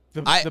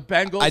 The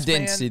Bengals I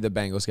didn't see the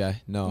Bengals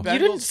guy, no.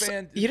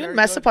 You didn't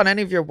mess up on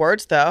any of your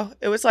words, though.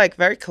 It was,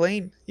 very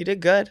clean. You did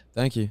good.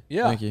 Thank you.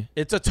 Yeah. Thank you.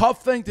 It's a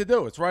tough thing to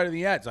do. It's right on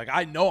the edge. For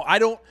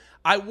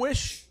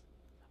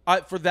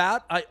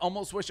that, I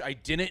almost wish I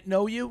didn't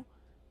know you.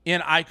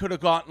 And I could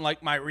have gotten,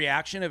 my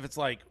reaction if it's,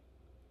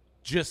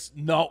 just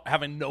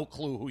having no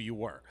clue who you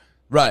were.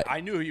 Right.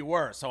 I knew who you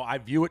were, so I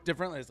view it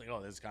differently. It's like,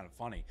 oh, this is kind of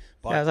funny.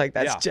 But, I was like,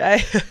 that's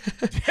Jay.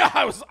 Yeah,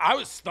 I was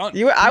stunned.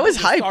 I was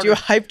hyped. You were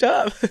hyped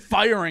up.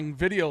 Firing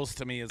videos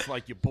to me is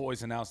like your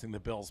boys announcing the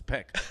Bills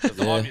pick. Because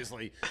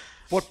obviously,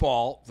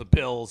 football, the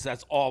Bills,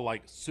 that's all,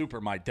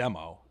 super my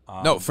demo.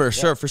 No, for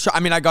sure. I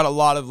mean, I got a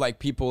lot of,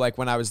 people,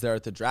 when I was there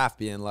at the draft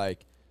being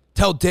like,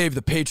 tell Dave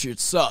the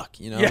Patriots suck,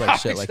 shit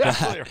exactly, like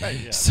that. Right,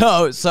 yeah.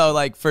 So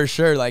for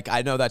sure,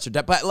 I know that's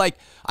your but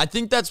I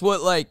think that's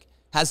what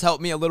has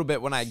helped me a little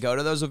bit when I go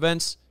to those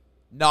events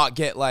not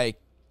get like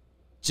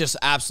just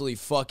absolutely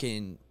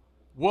fucking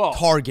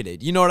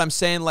targeted. You know what I'm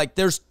saying? Like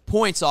there's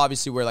points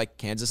obviously where like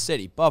Kansas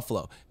City,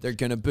 Buffalo, they're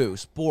gonna boo.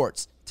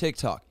 Sports,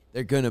 TikTok,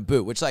 they're gonna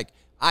boo, which like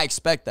I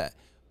expect that.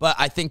 But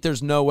I think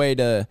there's no way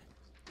to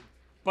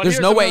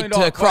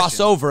cross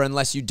over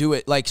unless you do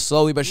it like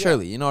slowly but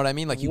surely. You know what I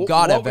mean? Like you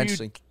gotta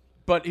eventually.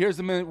 But here's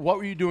the minute. What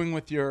were you doing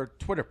with your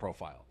Twitter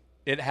profile?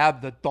 It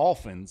had the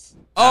Dolphins.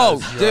 Oh,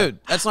 dude,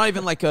 that's not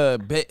even like a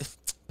bit.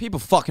 People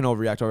fucking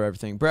overreact over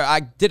everything, bro. I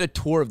did a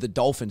tour of the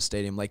Dolphin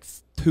Stadium like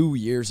 2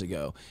 years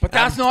ago. But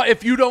that's not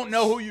if you don't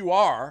know who you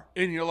are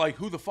and you're like,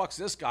 who the fuck's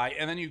this guy?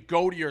 And then you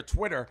go to your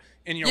Twitter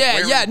and you're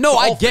no,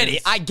 Dolphins.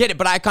 I get it.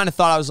 But I kind of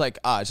thought I was like,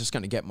 it's just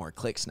gonna get more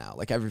clicks now.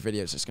 Like every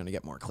video is just gonna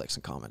get more clicks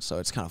and comments, so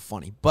it's kind of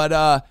funny.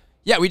 But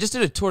yeah, we just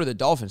did a tour of the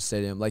Dolphin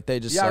Stadium. Like they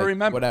just I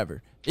remember.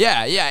 Whatever.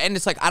 Yeah, and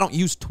it's like I don't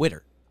use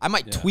Twitter. I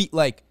might tweet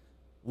like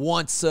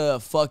once a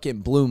fucking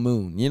blue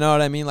moon. You know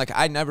what I mean? Like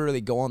I never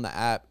really go on the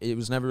app. It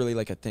was never really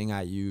like a thing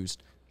I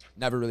used.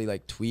 Never really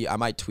like tweet. I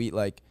might tweet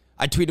like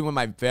I tweeted when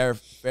my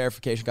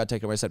verification got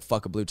taken away. I said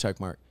fuck a blue check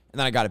mark, and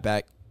then I got it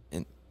back,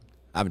 and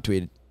I haven't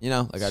tweeted. You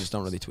know, like I just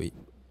don't really tweet.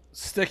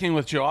 Sticking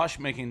with Josh,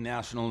 making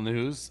national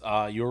news,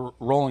 your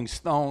Rolling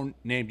Stone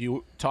named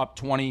you top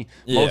 20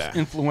 most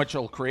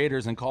influential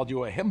creators and called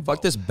you a himbo.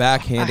 Fuck this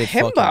backhanded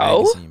fucking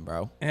magazine,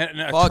 bro. And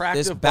an fuck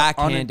attractive this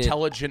backhanded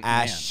unintelligent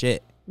ass man.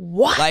 shit.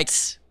 What? Like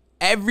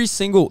every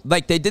single,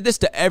 like they did this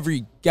to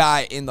every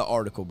guy in the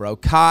article, bro.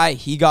 Kai,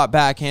 he got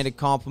backhanded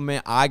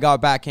compliment. I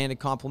got backhanded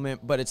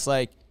compliment, but it's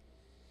like,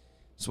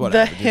 it's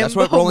whatever. Dude. That's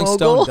what Rolling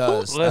Stone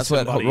does. That's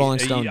what Rolling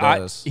Stone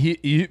does.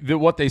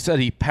 What they said,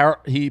 he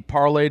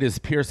parlayed his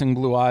piercing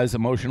blue eyes,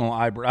 emotional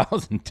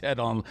eyebrows, and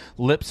dead-on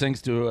lip syncs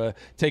to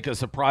take a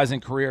surprising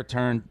career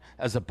turn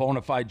as a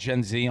bona fide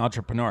Gen Z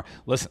entrepreneur.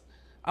 Listen,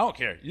 I don't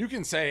care. You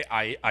can say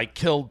I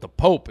killed the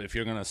Pope if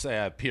you're gonna say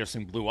I have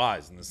piercing blue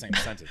eyes in the same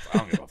sentence. I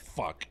don't give a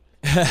fuck.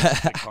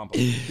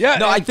 Yeah,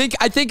 no, I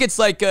think it's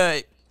like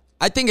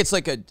I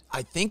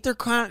think they're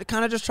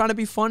kind of just trying to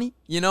be funny.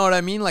 You know what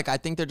I mean? Like I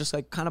think they're just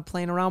like kind of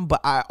playing around.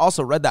 But I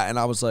also read that and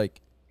I was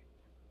like,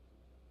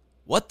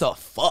 what the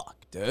fuck,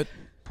 dude?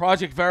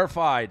 Project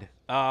Verified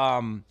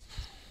tonight.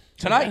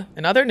 Yeah.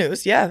 In other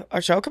news,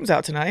 our show comes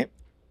out tonight.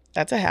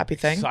 That's a happy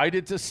thing.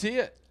 Excited to see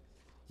it.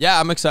 Yeah,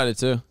 I'm excited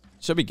too.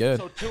 Should be good.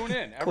 So tune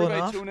in.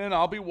 Everybody tune in.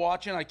 I'll be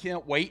watching. I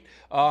can't wait.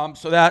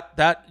 So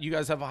that you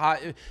guys have a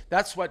high.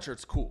 That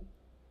sweatshirt's cool.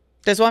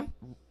 This one?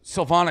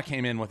 Silvana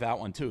came in with that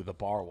one too, the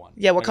bar one.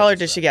 Yeah, what color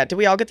did she get? Did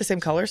we all get the same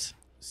colors?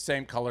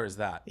 Same color as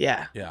that.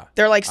 Yeah. Yeah.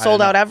 They're like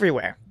sold out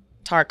everywhere.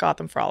 Tarte got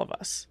them for all of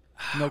us.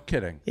 No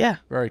kidding. Yeah.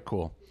 Very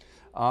cool.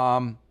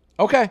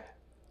 Okay.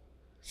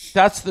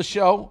 That's the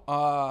show.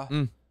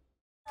 Welcome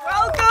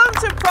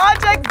to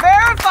Project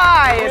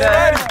Verified.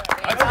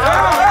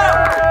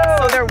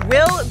 So there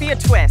will be a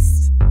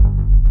twist.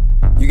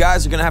 You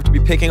guys are gonna have to be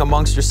picking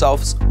amongst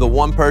yourselves the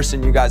one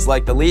person you guys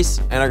like the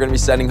least and are gonna be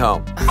sending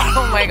home.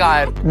 Oh my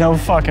God. No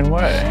fucking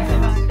way.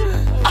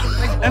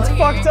 That's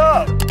fucked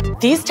up.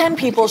 These 10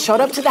 people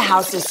showed up to the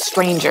house as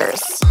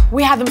strangers.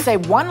 We had them say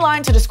one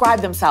line to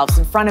describe themselves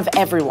in front of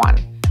everyone.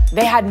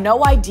 They had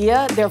no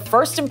idea their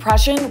first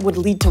impression would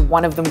lead to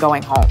one of them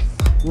going home.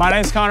 My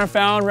name's Connor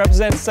Fallon,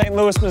 represent St.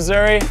 Louis,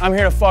 Missouri. I'm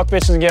here to fuck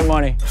bitches and get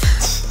money.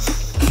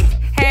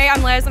 Hey,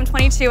 I'm Liz, I'm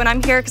 22, and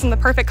I'm here because I'm the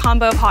perfect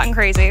combo of hot and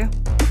crazy.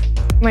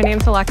 My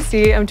name's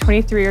Alexi, I'm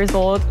 23 years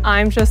old.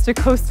 I'm just a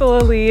coastal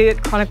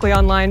elite, chronically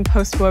online,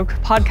 post-woke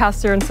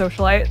podcaster and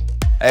socialite.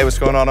 Hey, what's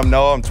going on? I'm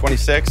Noah, I'm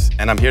 26,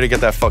 and I'm here to get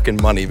that fucking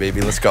money,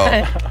 baby. Let's go.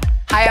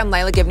 Hi, I'm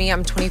Lila Gibney.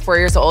 I'm 24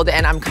 years old,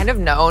 and I'm kind of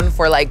known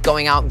for like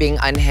going out, being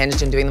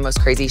unhinged, and doing the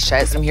most crazy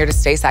shit. So I'm here to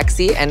stay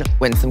sexy and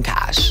win some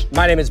cash.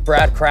 My name is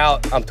Brad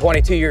Kraut. I'm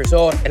 22 years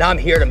old, and I'm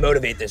here to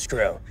motivate this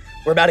crew.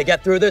 We're about to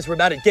get through this. We're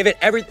about to give it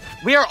everything.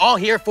 We are all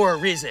here for a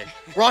reason.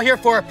 We're all here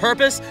for a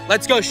purpose.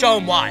 Let's go show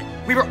them why.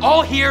 We were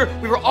all here.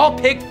 We were all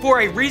picked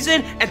for a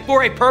reason and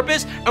for a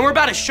purpose, and we're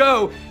about to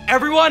show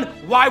everyone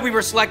why we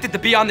were selected to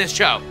be on this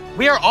show.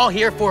 We are all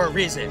here for a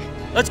reason.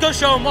 Let's go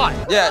show them why.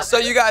 Yeah, so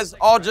you guys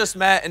all just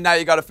met, and now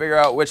you got to figure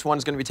out which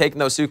one's going to be taking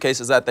those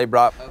suitcases that they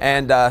brought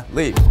and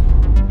leave.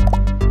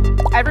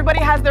 Everybody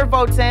has their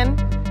votes in.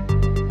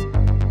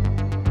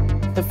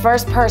 The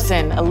first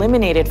person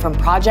eliminated from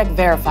Project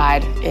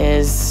Verified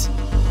is...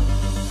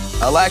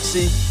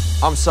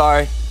 Alexi, I'm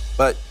sorry,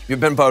 but you've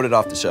been voted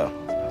off the show.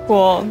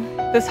 Cool.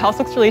 This house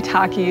looks really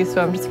tacky,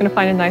 so I'm just gonna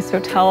find a nice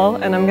hotel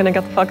and I'm gonna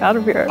get the fuck out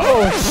of here.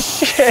 Oh,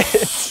 shit.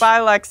 Bye,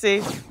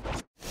 Lexi.